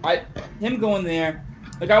 Joe, him going there,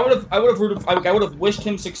 I would have wished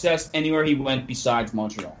him success anywhere he went besides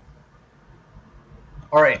Montreal.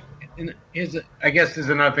 All right. And I guess there's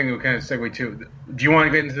another thing we kind of segue to. Do you want to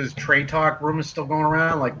get into this trade talk? Rumors still going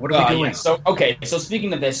around? Like, what are we doing? Yeah. So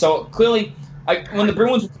speaking of this, so clearly, when the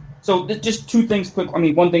Bruins, just two things quick. I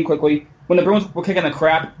mean, one thing quickly. When the Bruins were kicking the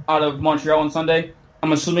crap out of Montreal on Sunday,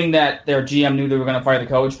 I'm assuming that their GM knew they were going to fire the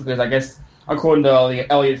coach because I guess according to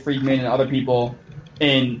Elliot Friedman and other people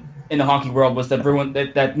in the hockey world was that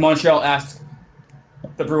that Montreal asked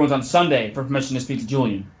the Bruins on Sunday for permission to speak to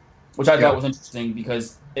Julian, which I thought was interesting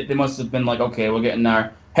because they must have been like, okay, we're getting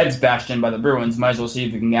our heads bashed in by the Bruins. Might as well see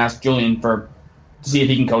if we can ask Julian to see if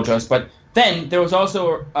he can coach us. But then there was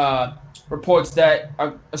also reports that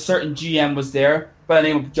a certain GM was there by the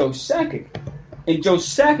name of Joe Sakic. And Joe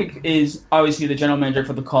Sakic is obviously the general manager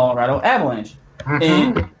for the Colorado Avalanche. Mm-hmm.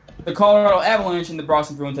 And the Colorado Avalanche and the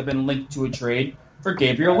Boston Bruins have been linked to a trade for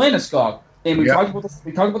Gabriel Landeskog. And we talked about this.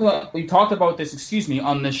 We talked about this.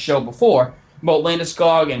 On this show before about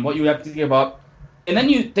Landeskog and what you have to give up. And then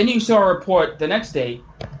you saw a report the next day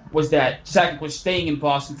was that Sakic was staying in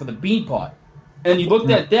Boston for the Beanpot. And you looked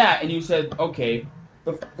at that and you said, okay,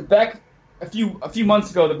 back a few months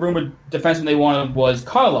ago, the rumored defenseman they wanted was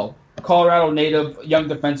Carlo, Colorado native, young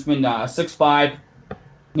defenseman, 6'5".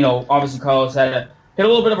 Obviously Carlos had hit a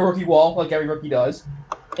little bit of a rookie wall like every rookie does,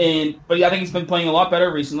 but I think he's been playing a lot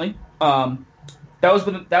better recently. That's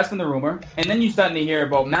been the rumor, and then you starting to hear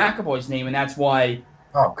about McAvoy's name, and that's why.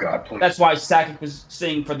 Oh God, please. That's why Sakic was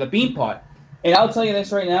staying for the Beanpot. And I'll tell you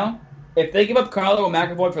this right now: if they give up Carlo or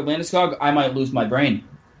McAvoy for Landeskog, I might lose my brain.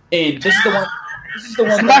 And this is the one.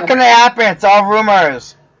 It's not going to happen. It's all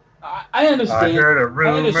rumors. I understand. I heard a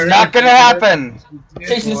rumor. It's not going to happen.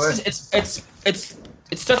 Jason, it's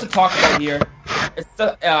just a talk about here.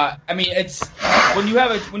 It's when you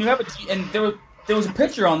have a and there was a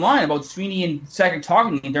picture online about Sweeney and Sakic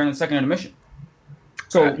talking during the second intermission.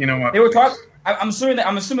 So you know what? They were talking. I'm assuming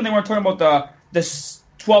they weren't talking about the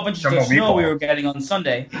 12 inches of snow we were getting on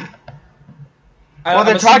Sunday. Well,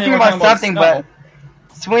 they're talking about something, but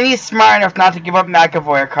Sweeney's smart enough not to give up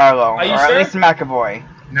McAvoy or Carlo, or at least McAvoy.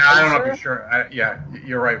 No, I don't know if you're sure. Yeah,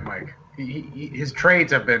 you're right, Mike. His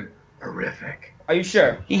trades have been horrific. Are you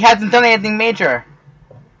sure? He hasn't done anything major.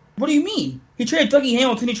 What do you mean? He traded Dougie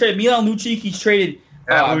Hamilton. He traded Milan Lucic. He's traded.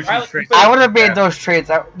 I would have made those trades.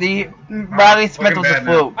 Riley Smith was a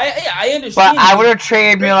fluke. I understand. But I would have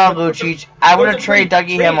traded Milan Lucic. I would have traded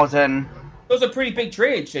Dougie Hamilton. Those are pretty big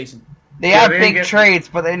trades, Jason. They are big trades,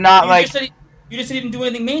 but they're not You just said he didn't do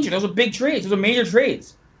anything major. Those are big trades. Those are major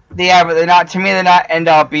trades. Yeah, but they're not. To me, they're not end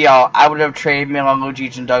all be all. I would have traded Milan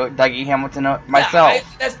Lucic and Dougie Hamilton myself.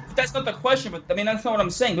 That's not the question, but that's not what I'm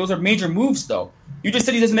saying. Those are major moves, though. You just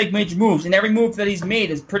said he doesn't make major moves, and every move that he's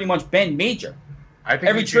made has pretty much been major. I think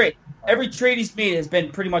every trade he's made has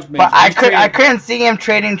been pretty much major. But I couldn't see him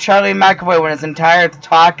trading Charlie McAvoy when his entire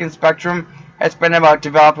talk and spectrum has been about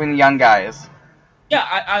developing the young guys.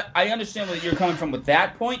 Yeah, I understand where you're coming from with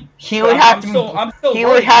that point. He would have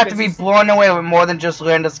to be blown away with more than just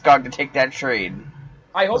Landeskog to take that trade.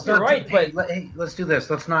 I hope you're right, but let's do this.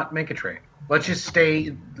 Let's not make a trade. Let's just stay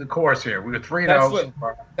the course here. We were 3-0 so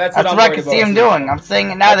far. That's what I can see him doing. I'm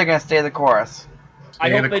saying it now. They're going to stay the course. I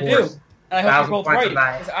hope they do. And I hope you're both right.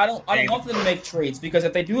 Because I don't want them to make trades, because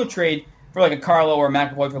if they do a trade for like a Carlo or a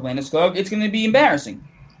McAvoy for Landeskog, it's going to be embarrassing.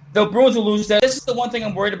 The Bruins will lose that. This is the one thing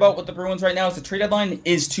I'm worried about with the Bruins right now is the trade deadline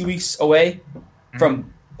is 2 weeks away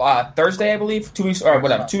from Thursday, I believe. 2 weeks or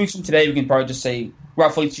whatever. 2 weeks from today, we can probably just say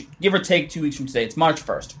roughly, give or take 2 weeks from today. It's March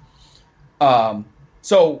 1st.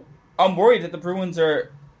 So I'm worried that the Bruins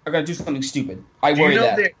are going to do something stupid. I worry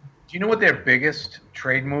that. Do you know what their biggest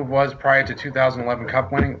trade move was prior to 2011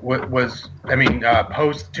 Cup winning?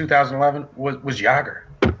 Post 2011 was Jagr.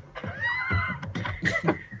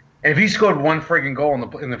 And if he scored one friggin' goal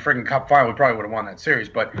in the friggin' Cup final, we probably would have won that series.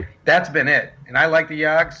 But that's been it. And I like the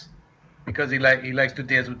Yags because he likes to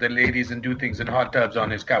dance with the ladies and do things in hot tubs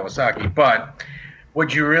on his Kawasaki. But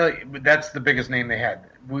that's the biggest name they had.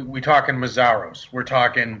 We talking Mazzaros. We're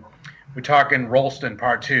talking Rolston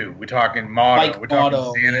Part 2. We're talking Motto. We're talking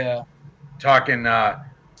Zanet. Yeah. Talking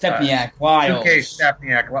Stepniak, Wiles. 2K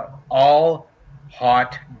Stepniak. All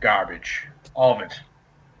hot garbage. All of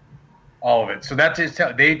it. So that's his.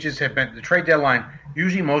 They just have been the trade deadline.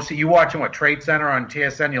 Usually, mostly you watch them Trade Center on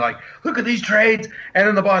TSN. You're like, look at these trades, and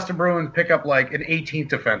then the Boston Bruins pick up like an 18th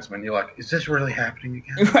defenseman. You're like, is this really happening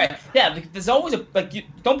again? Right. Yeah. There's always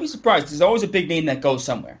don't be surprised. There's always a big name that goes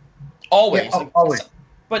somewhere. Always. Yeah, always.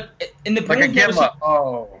 But in the Bruins,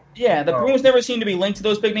 the Bruins never seem to be linked to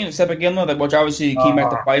those big names except for Gimler, which obviously came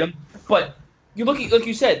back to fight him. But you look, like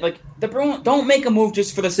you said, like the Bruins don't make a move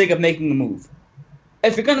just for the sake of making a move.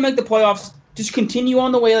 If you're going to make the playoffs, just continue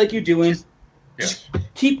on the way like you're doing. Yes. Just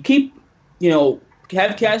keep,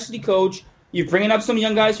 have Cassidy coach. You're bringing up some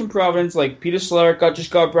young guys from Providence, like Peter Slurk just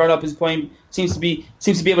got brought up. His playing seems to be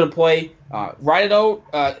able to play. Ride it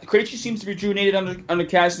out. Krejci seems to be rejuvenated under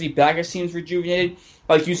Cassidy. Baggett seems rejuvenated.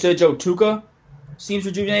 Like you said, Joe Tuca seems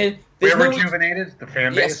rejuvenated. There's We're rejuvenated. The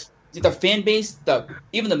fan base. Yes, the fan base,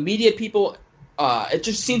 even the media people. It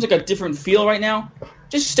just seems like a different feel right now.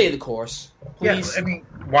 Just stay the course, please. Yeah, I mean,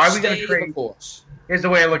 why are we going to trade? The course. Here's the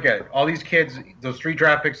way I look at it. All these kids, those 3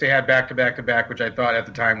 draft picks they had back to back to back, which I thought at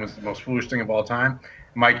the time was the most foolish thing of all time.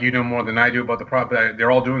 Mike, you know more than I do about the prop.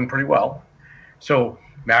 They're all doing pretty well. So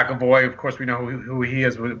McAvoy, of course, we know who he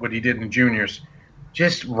is, what he did in the juniors.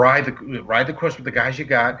 Just ride the course with the guys you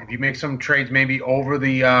got. If you make some trades maybe over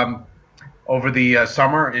the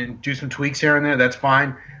summer and do some tweaks here and there, that's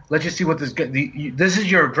fine. Let's just see what this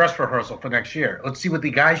is your dress rehearsal for next year. Let's see what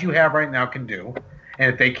the guys you have right now can do,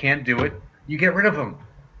 and if they can't do it, you get rid of them.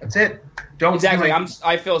 That's it. Don't exactly.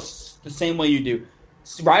 I feel the same way you do.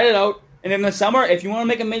 Just ride it out, and in the summer, if you want to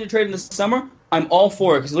make a major trade in the summer, I'm all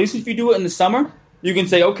for it. Because at least if you do it in the summer, you can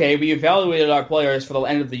say, okay, we evaluated our players for the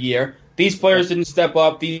end of the year. These players didn't step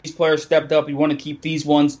up. These players stepped up. We want to keep these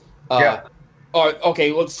ones. Or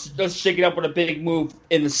okay, let's shake it up with a big move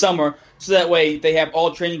in the summer, so that way they have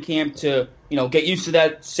all training camp to get used to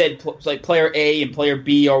that said like player A and player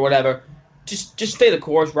B or whatever. Just stay the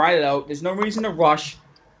course, ride it out. There's no reason to rush.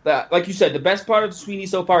 Like you said, the best part of Sweeney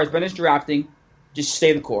so far has been his drafting. Just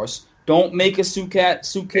stay the course. Don't make a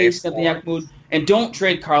suitcase Stempniak mood, and don't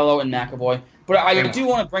trade Carlo and McAvoy. But I do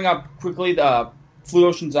want to bring up quickly the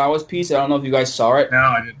Fluto Shinzawa's piece. I don't know if you guys saw it. No,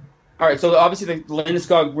 I didn't. All right, so obviously the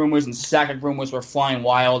Landeskog rumors and Sakic rumors were flying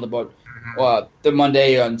wild about the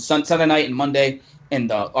Monday and Sunday night and Monday,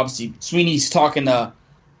 and obviously Sweeney's talking to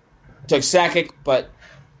Sakic, but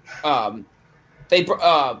so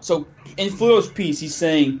in Fluto's piece he's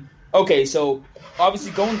saying, okay, so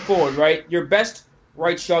obviously going forward, right, your best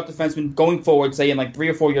right shot defenseman going forward, say in like 3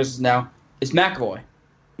 or 4 years now, is McAvoy.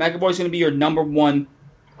 McAvoy's going to be your number 1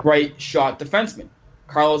 right shot defenseman.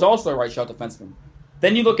 Carlo's also a right shot defenseman.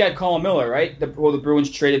 Then you look at Colin Miller, right? Who the Bruins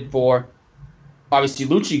traded for, obviously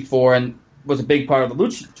Lucic for, and was a big part of the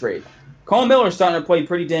Lucic trade. Colin Miller is starting to play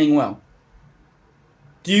pretty dang well.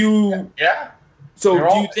 Do you? Yeah. So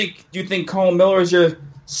do you think Colin Miller is your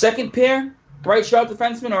second pair right shot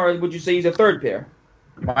defenseman, or would you say he's a third pair?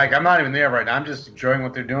 Mike, I'm not even there right now. I'm just enjoying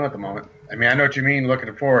what they're doing at the moment. I mean, I know what you mean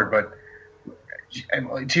looking forward, but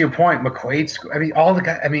to your point, McQuaid's. I mean, all the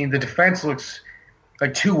guys. I mean, the defense looks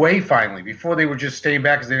like two-way finally. Before they were just staying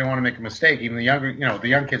back because they didn't want to make a mistake. Even the younger, the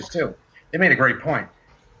young kids too. They made a great point.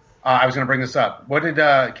 I was going to bring this up. What did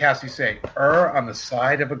Cassie say? Err on the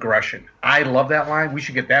side of aggression. I love that line. We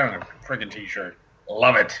should get that on a friggin' T-shirt.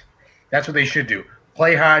 Love it. That's what they should do.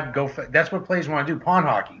 Play hard, go. That's what players want to do. Pond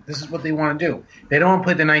hockey. This is what they want to do. They don't want to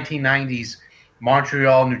play the 1990s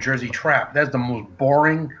Montreal, New Jersey trap. That's the most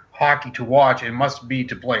boring hockey to watch and must be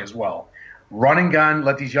to play as well. Run and gun.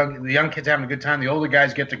 Let the young kids having a good time. The older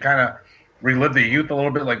guys get to kind of relive their youth a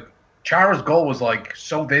little bit. Like Chara's goal was like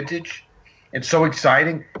so vintage. It's so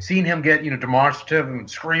exciting. Seeing him get demonstrative and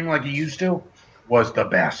scream like he used to was the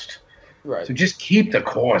best. Right. So just keep the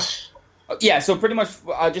course. Yeah, so pretty much,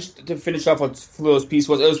 just to finish off what Fluto's piece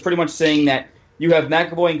was, it was pretty much saying that you have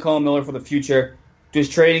McAvoy and Colin Miller for the future.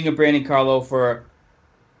 Just trading a Brandon Carlo for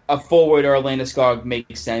a forward or a Landeskog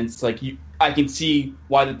makes sense. Like I can see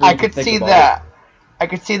why the Bruins I could see that. I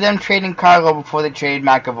could see them trading Carlo before they trade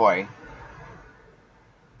McAvoy.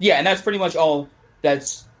 Yeah, and that's pretty much all that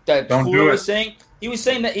Fluto was saying. He was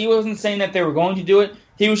saying that he wasn't saying that they were going to do it.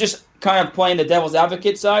 He was just kind of playing the devil's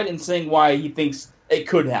advocate side and saying why he thinks it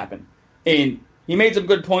could happen. And he made some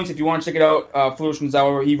good points. If you want to check it out, Fluto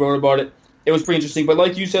Shinzawa, he wrote about it. It was pretty interesting. But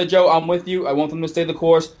like you said, Joe, I'm with you. I want them to stay the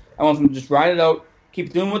course. I want them to just ride it out,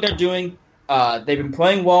 keep doing what they're doing. They've been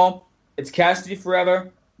playing well. It's Cassidy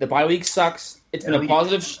forever. The bye week sucks. It's been a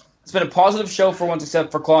positive show for once,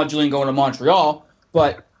 except for Claude Julien going to Montreal.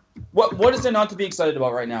 But what is there not to be excited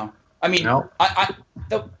about right now? I mean, no.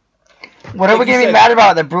 What are we going to be mad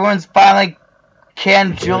about? The Bruins finally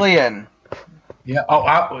canned Julien. Yeah.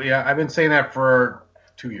 I've been saying that for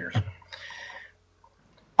 2 years.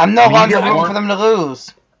 I'm no longer rooting for them to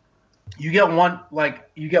lose. You get one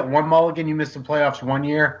mulligan. You missed the playoffs 1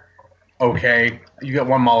 year. Okay, you get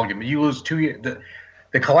one mulligan, but you lose 2 years.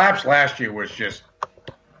 The collapse last year was just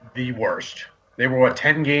the worst. They were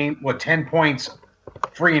 10 points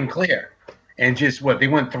free and clear, and just they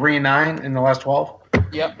went 3-9 in the last 12.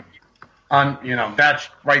 Yep. That's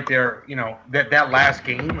right there. That last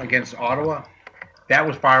game against Ottawa. That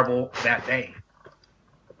was fireable that day.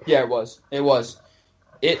 Yeah, it was.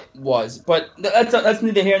 But that's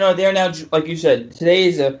neither here nor there now. Like you said, today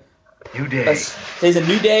is a new day. Today's a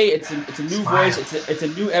new day. It's a new voice. It's a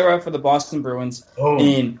new era for the Boston Bruins. Oh.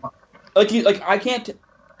 And I can't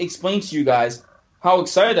explain to you guys how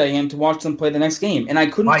excited I am to watch them play the next game. And I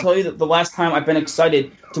couldn't tell you that the last time I've been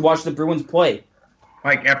excited to watch the Bruins play.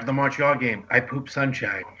 Mike, after the Montreal game, I pooped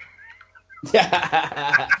sunshine.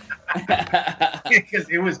 Because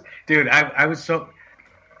it was, dude, I was so...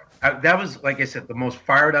 that was, like I said, the most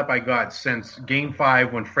fired up I got since Game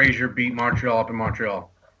 5 when Frazier beat Montreal up in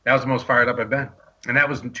Montreal. That was the most fired up I've been. And that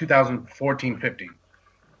was in 2014-15. It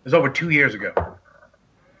was over 2 years ago.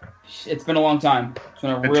 It's been a long time. It's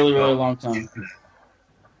been a really, really long time.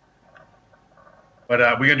 But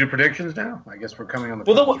we're going to do predictions now? I guess we're coming on the...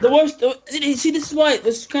 Well, the worst... See, this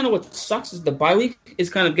is kind of what sucks is the bye week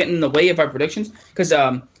is kind of getting in the way of our predictions. Because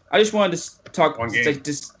I just wanted to talk... One game?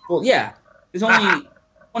 There's only...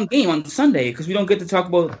 one game on Sunday because we don't get to talk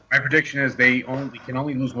about. My prediction is they can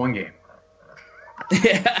only lose one game.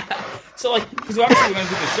 So because obviously we're gonna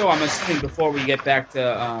do the show. I'm assuming before we get back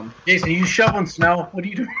to. Jason, are you shoveling snow? What are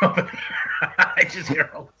you doing over there? I just hear.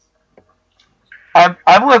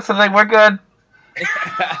 I'm listening. We're good.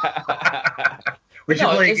 We should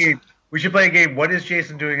play a game. We should play a game. What is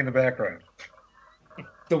Jason doing in the background?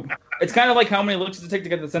 It's kind of like how many looks does it take to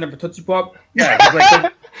get to the center for Tootsie Pop? Yeah, it's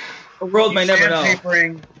like the world may never know.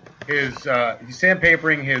 He's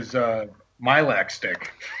sandpapering his Milax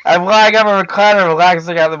stick. I'm lying on a recliner,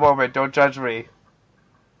 relaxing at the moment. Don't judge me.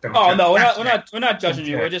 No, we're not judging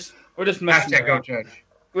you. We're just messing around. Don't judge.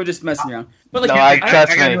 We're just messing around. But No, I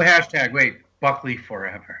trust I got a me. new hashtag. Wait, Buckley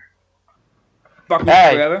forever. Buckley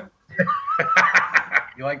Hey. forever.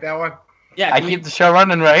 You like that one? Yeah, I keep the show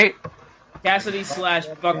running, right? Cassidy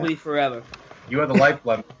 / Buckley forever. You are the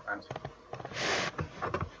lifeblood.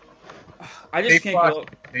 I just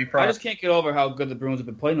can't get over how good the Bruins have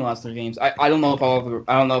been playing the last 3 games. I don't know if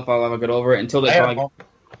I'll ever get over it until they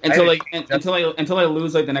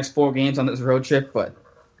lose like the next 4 games on this road trip. But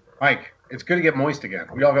Mike, it's good to get moist again.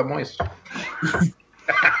 We all got moist.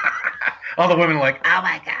 All the women are like, oh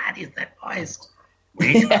my God, he's that moist. We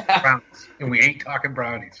ain't talking brownies, and we ain't talking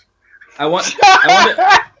brownies. I want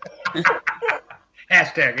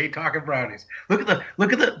Hashtag ain't talking brownies. Look at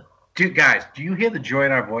the dude, guys. Do you hear the joy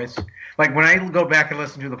in our voice? Like when I go back and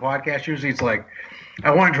listen to the podcast, usually it's like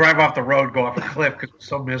I want to drive off the road, go off a cliff because it's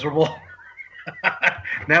so miserable.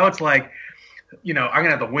 Now it's like, I'm gonna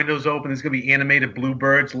have the windows open. There's gonna be animated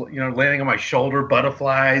bluebirds, landing on my shoulder,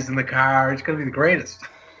 butterflies in the car. It's gonna be the greatest.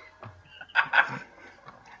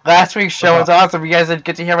 Last week's show was awesome. You guys didn't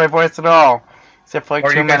get to hear my voice at all, except for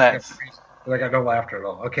like 2 minutes. I got no laughter at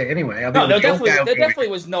all. Okay, anyway. No, there definitely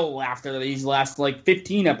was no laughter these last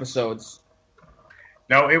 15 episodes.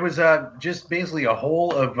 No, it was just basically a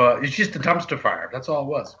whole of it's just a dumpster fire. That's all it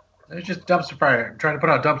was. It was just a dumpster fire. I'm trying to put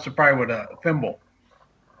out a dumpster fire with a thimble.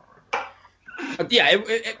 Yeah, I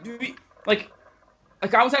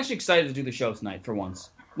was actually excited to do the show tonight for once.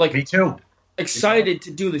 Me too. Excited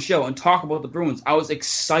to do the show and talk about the Bruins. I was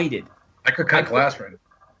excited. I could cut glass right now.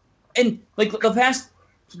 And the past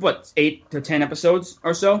 8 to 10 episodes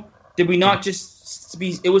or so, did we not just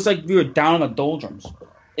be? It was like we were down in the doldrums.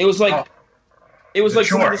 It was like it was like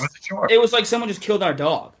someone just killed our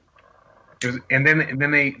dog. And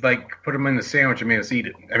then they put him in the sandwich and made us eat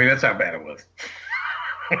it. I mean, that's how bad it was.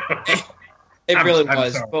 It really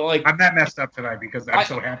was. Sorry. But I'm that messed up tonight because I'm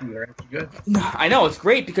so happy they're actually good. I know it's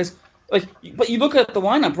great because. But you look at the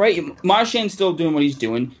lineup, right? Marchand's still doing what he's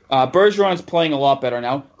doing. Bergeron's playing a lot better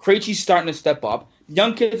now. Krejci's starting to step up.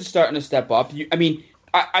 Young kids are starting to step up.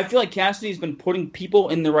 I feel like Cassidy's been putting people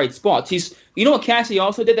in the right spots. You know what Cassidy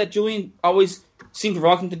also did that Julian always seemed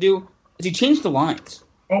reluctant to do? Is he changed the lines.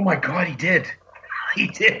 Oh my God, he did. He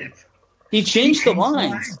did. He changed the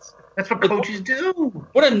lines. That's what coaches do.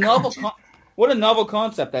 What a novel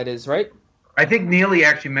concept that is, right? I think Neely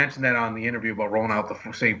actually mentioned that on the interview about rolling out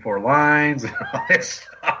the same 4 lines and all that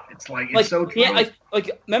stuff. It's so true. Yeah,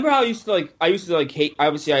 remember how I used to hate.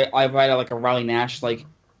 Obviously, I write out a Riley Nash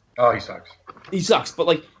Oh, he sucks. He sucks,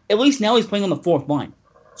 but at least now he's playing on the 4th line,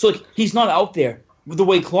 so he's not out there with the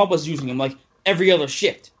way Klopp was using him every other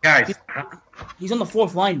shift. Guys, he's on the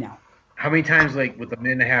 4th line now. How many times with a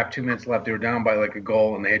minute and a half, 2 minutes left, they were down by a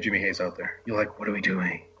goal and they had Jimmy Hayes out there? You're like, what are we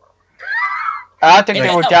doing? I don't think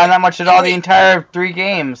they were down that much at all the entire 3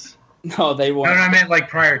 games. No, they weren't. No, I meant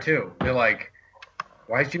prior to. They're like,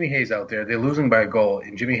 why is Jimmy Hayes out there? They're losing by a goal,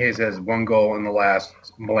 and Jimmy Hayes has 1 goal in the last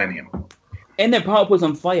millennium. And their power play's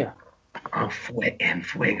on fire. On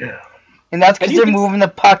fuego. And that's because they're moving the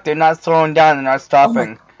puck. They're not slowing down. They're not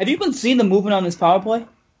stopping. Have you been seeing the movement on this power play?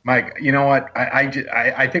 Mike, you know what?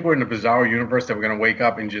 I think we're in a bizarre universe that we're going to wake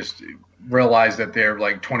up and just realize that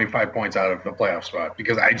they're 25 points out of the playoff spot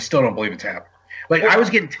because I still don't believe it's happened. I was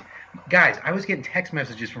getting text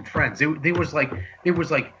messages from friends. There was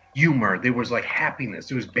humor. There was happiness.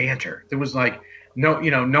 There was banter. There was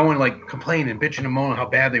no one complaining, bitching and moaning how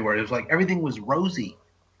bad they were. It was everything was rosy.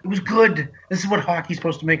 It was good. This is what hockey's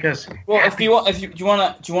supposed to make us. Well, happy. do you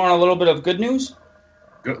want a little bit of good news?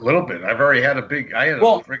 A little bit. I've already had a big. I had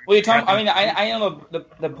Well, a you're talking, I mean, I know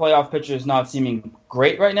the playoff picture is not seeming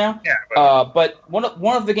great right now. Yeah, but one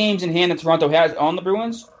of the games in hand that Toronto has on the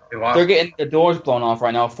Bruins, they're getting the doors blown off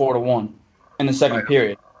right now, 4-1 in the second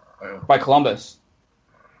period by Columbus.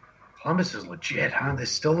 Columbus is legit, huh? They're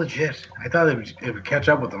still legit. I thought it would catch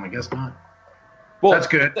up with them. I guess not. Well, that's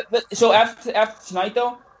good. So after tonight,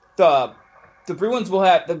 though, the Bruins will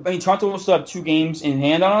have. Toronto will still have 2 games in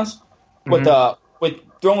hand on us, but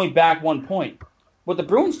they're only back 1 point. But the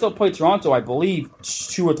Bruins still play Toronto, I believe,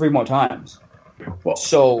 2 or 3 more times. Well,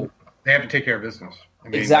 so they have to take care of business. I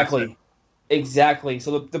mean, exactly.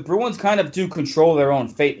 So the Bruins kind of do control their own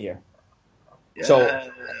fate here. Yeah.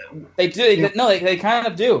 So they do. They kind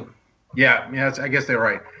of do. Yeah. I guess they're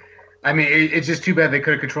right. I mean, it's just too bad they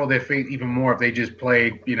could have controlled their fate even more if they just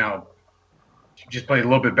played, a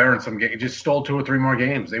little bit better in some games. Just stole 2 or 3 more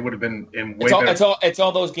games. They would have been in way better. It's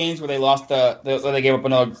all those games where they lost where they gave up the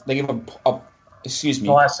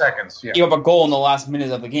last seconds. Yeah. Gave up a goal in the last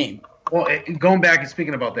minute of the game. Well, going back and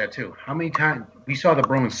speaking about that too, how many times we saw the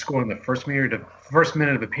Bruins score in the first minute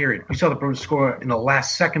of a period? We saw the Bruins score in the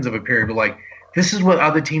last seconds of a period. We're like, this is what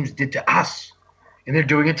other teams did to us, and they're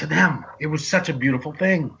doing it to them. It was such a beautiful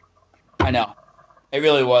thing. I know. It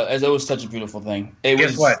really was. It was such a beautiful thing.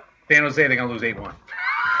 Guess what? San Jose, they're gonna lose 8-1.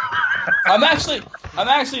 I'm actually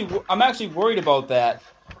worried about that.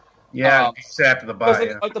 Yeah, it's after the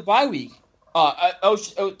bye. Like the bye week.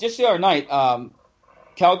 Just the other night,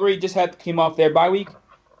 Calgary just came off their bye week,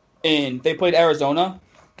 and they played Arizona,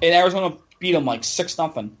 and Arizona beat them like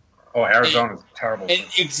 6-0. Oh, Arizona's terrible. And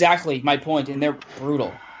exactly my point, and they're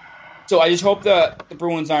brutal. So I just hope the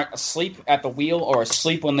Bruins aren't asleep at the wheel or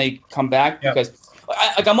asleep when they come back, because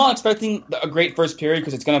I'm not expecting a great first period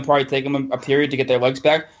because it's going to probably take them a period to get their legs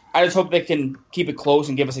back. I just hope they can keep it close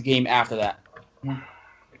and give us a game after that.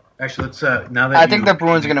 Actually, let's now that I think the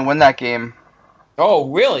Bruins are going to win that game. Oh,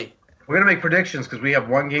 really? We're going to make predictions because we have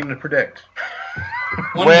one game to predict.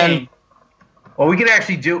 One game. Well, we could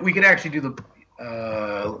actually do the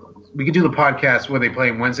podcast where they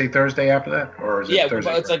play Wednesday, Thursday after that, or is it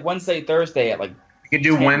Thursday? Yeah, it's like Wednesday, Thursday at like. We could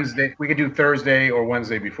do 10. Wednesday. We could do Thursday or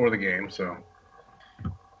Wednesday before the game. So.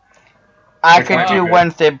 I could do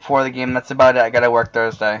Wednesday before the game. That's about it. I got to work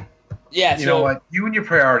Thursday. Yeah. You know what? You and your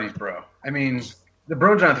priorities, bro. I mean, the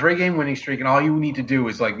Bruins are on a 3-game winning streak, and all you need to do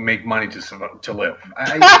is like make money to live.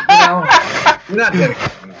 You're not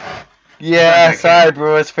dedicated. Yeah, sorry,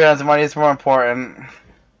 Bruins fans. Money is more important.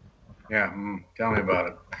 Yeah, tell me about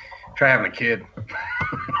it. Try having a kid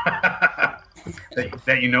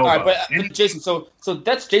that you know about. But Jason, so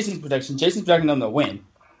that's Jason's prediction. Jason's predicting them to win.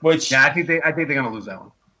 Which I think they're going to lose that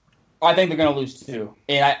one. I think they're going to lose too.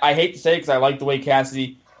 And I hate to say it because I like the way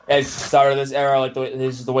Cassidy has started this era. I like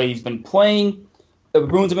the way he's been playing. The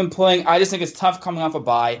Bruins have been playing. I just think it's tough coming off a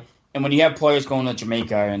bye. And when you have players going to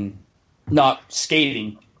Jamaica and not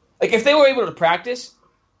skating, like if they were able to practice,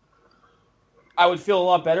 I would feel a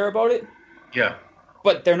lot better about it. Yeah.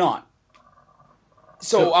 But they're not.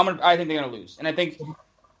 So I think they're going to lose. And I think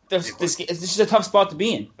this is a tough spot to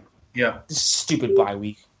be in. Yeah. This stupid bye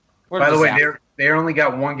week. By the way, they only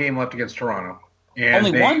got one game left against Toronto. And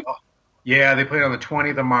only one? Yeah, they played on the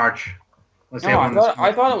 20th of March.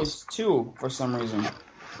 I thought it was 2 for some reason.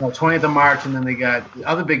 Well, 20th of March, and then they got the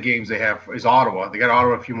other big games they have is Ottawa. They got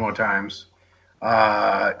Ottawa a few more times.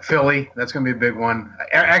 Philly, that's going to be a big one.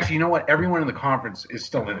 Actually, you know what? Everyone in the conference is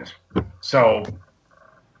still in it. So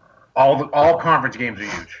all conference games are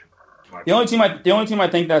huge. The only team I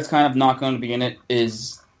think that's kind of not going to be in it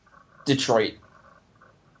is Detroit.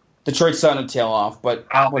 Detroit's starting to tail off, but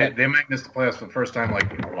they might miss the playoffs for the first time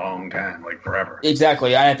like in a long time, like forever.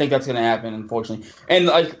 Exactly, I think that's going to happen, unfortunately. And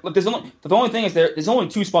the only thing is there's only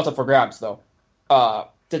 2 spots up for grabs though. The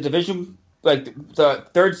division, like the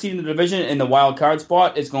 3rd seed in the division and the wild card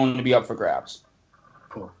spot is going to be up for grabs.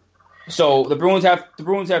 Cool. So the Bruins have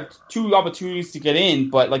 2 opportunities to get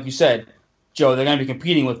in, but like you said, Joe, they're going to be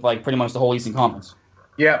competing with like pretty much the whole Eastern Conference.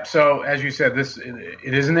 Yeah, so as you said,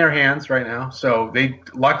 it is in their hands right now. So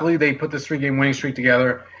luckily they put this 3-game winning streak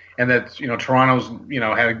together, and that Toronto's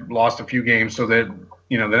had lost a few games, so that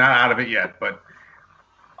they're not out of it yet. But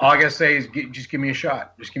all I gotta say is just give me a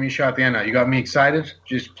shot. Just give me a shot at the end. Now you got me excited.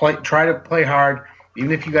 Just try to play hard,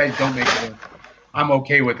 even if you guys don't make it. I'm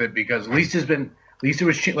okay with it because at least it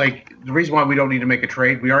was like the reason why we don't need to make a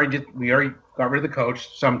trade. We already got rid of the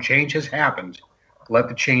coach. Some change has happened. Let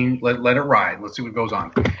the change, let it ride. Let's see what goes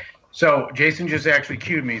on. So Jason just actually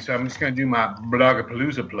cued me, so I'm just going to do my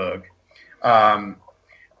Blogapalooza plug.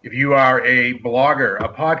 If you are a blogger, a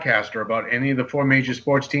podcaster about any of the 4 major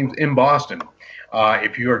sports teams in Boston,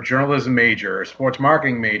 if you're a journalism major or sports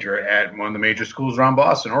marketing major at one of the major schools around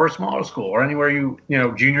Boston or a smaller school or anywhere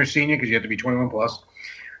junior, senior, because you have to be 21 plus,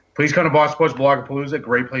 please come to Boston Sports Blogapalooza.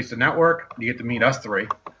 Great place to network. You get to meet us 3.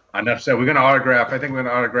 Enough said. We're going to autograph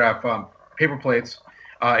paper plates.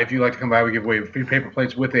 If you'd like to come by, we give away free paper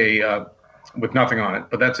plates with nothing on it,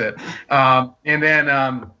 but that's it. And then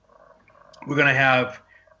we're going to have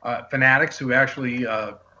Fanatics, who actually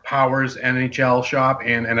powers NHL shop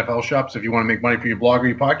and NFL shops. If you want to make money for your blog or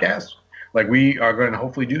your podcast, like we are going to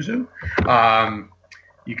hopefully do so,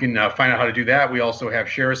 you can find out how to do that. We also have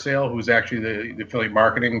ShareASale, who's actually the affiliate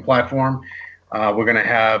marketing platform. We're going to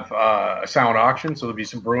have a silent auction, so there'll be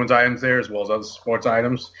some Bruins items there as well as other sports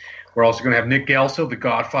items. We're also going to have Nick Gelso, the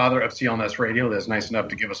godfather of CLNS Radio, that's nice enough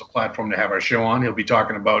to give us a platform to have our show on. He'll be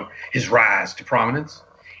talking about his rise to prominence.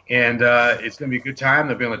 And it's going to be a good time.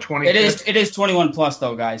 They'll be on the 25th. It is 21 plus,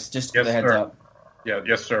 though, guys, just for the heads up. Yeah,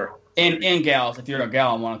 yes, sir. And gals. If you're a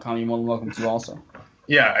gal and want to come, you're more than welcome to also.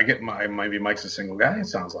 Yeah, I get maybe Mike's a single guy, it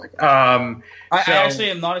sounds like. I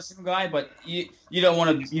actually am not a single guy, but you don't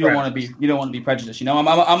want to be prejudiced.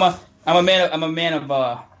 I'm a man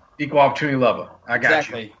of equal opportunity lover. I got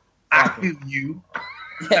exactly. you. I feel you.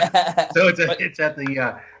 So it's at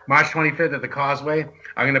the March 25th at the Causeway.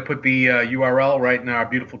 I'm going to put the URL right in our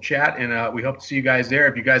beautiful chat, and we hope to see you guys there.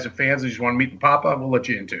 If you guys are fans and just want to meet the Papa, we'll let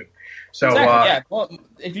you in too. So exactly, yeah. Well,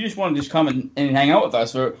 if you just want to just come and hang out with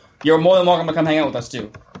us, you're more than welcome to come hang out with us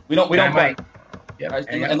too. We don't bite. Yeah,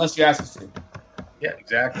 unless you ask us to. Yeah,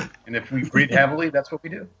 exactly. And if we breathe heavily, that's what we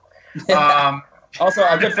do. Also,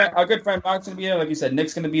 our good friend Mark's going to be there. Like you said,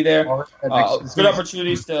 Nick's going to be there. Good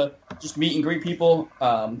opportunities to just meet and greet people.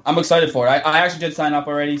 I'm excited for it. I actually did sign up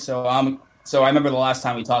already, so I remember the last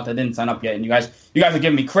time we talked, I didn't sign up yet, and you guys are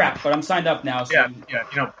giving me crap, but I'm signed up now. So.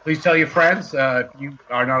 Yeah. Please tell your friends. If you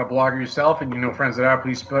are not a blogger yourself and you know friends that are,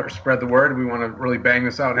 please spread the word. We want to really bang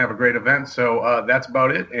this out and have a great event. So that's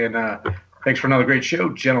about it. And thanks for another great show,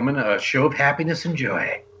 gentlemen. A show of happiness and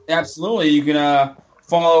joy. Absolutely. You can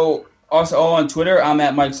follow us all on Twitter. I'm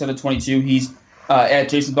at Mike722. He's at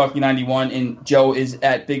JasonBucky91, and Joe is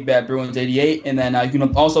at BigBadBruins88. And then you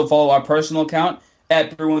can also follow our personal account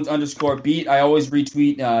at Bruins_beat. I always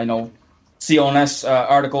retweet, CLNS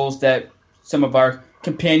articles that some of our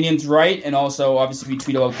companions write, and also obviously we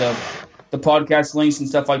tweet about the podcast links and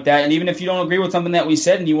stuff like that. And even if you don't agree with something that we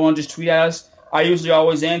said and you want to just tweet at us, I usually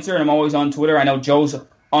always answer, and I'm always on Twitter. I know Joe's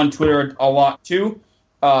on Twitter a lot too.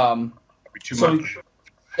 Too much.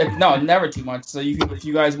 No, never too much. So if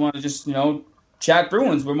you guys want to just chat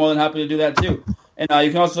Bruins, we're more than happy to do that too. And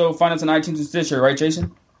you can also find us on iTunes and Stitcher, right,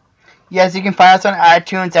 Jason? Yes, you can find us on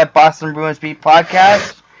iTunes at Boston Bruins Beat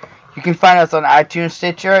Podcast. You can find us on iTunes,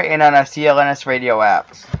 Stitcher, and on our CLNS radio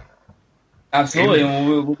apps. Absolutely, and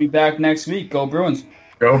we'll be back next week. Go Bruins.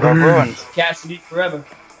 Go Bruins. Cats and Beat forever.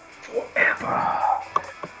 Forever.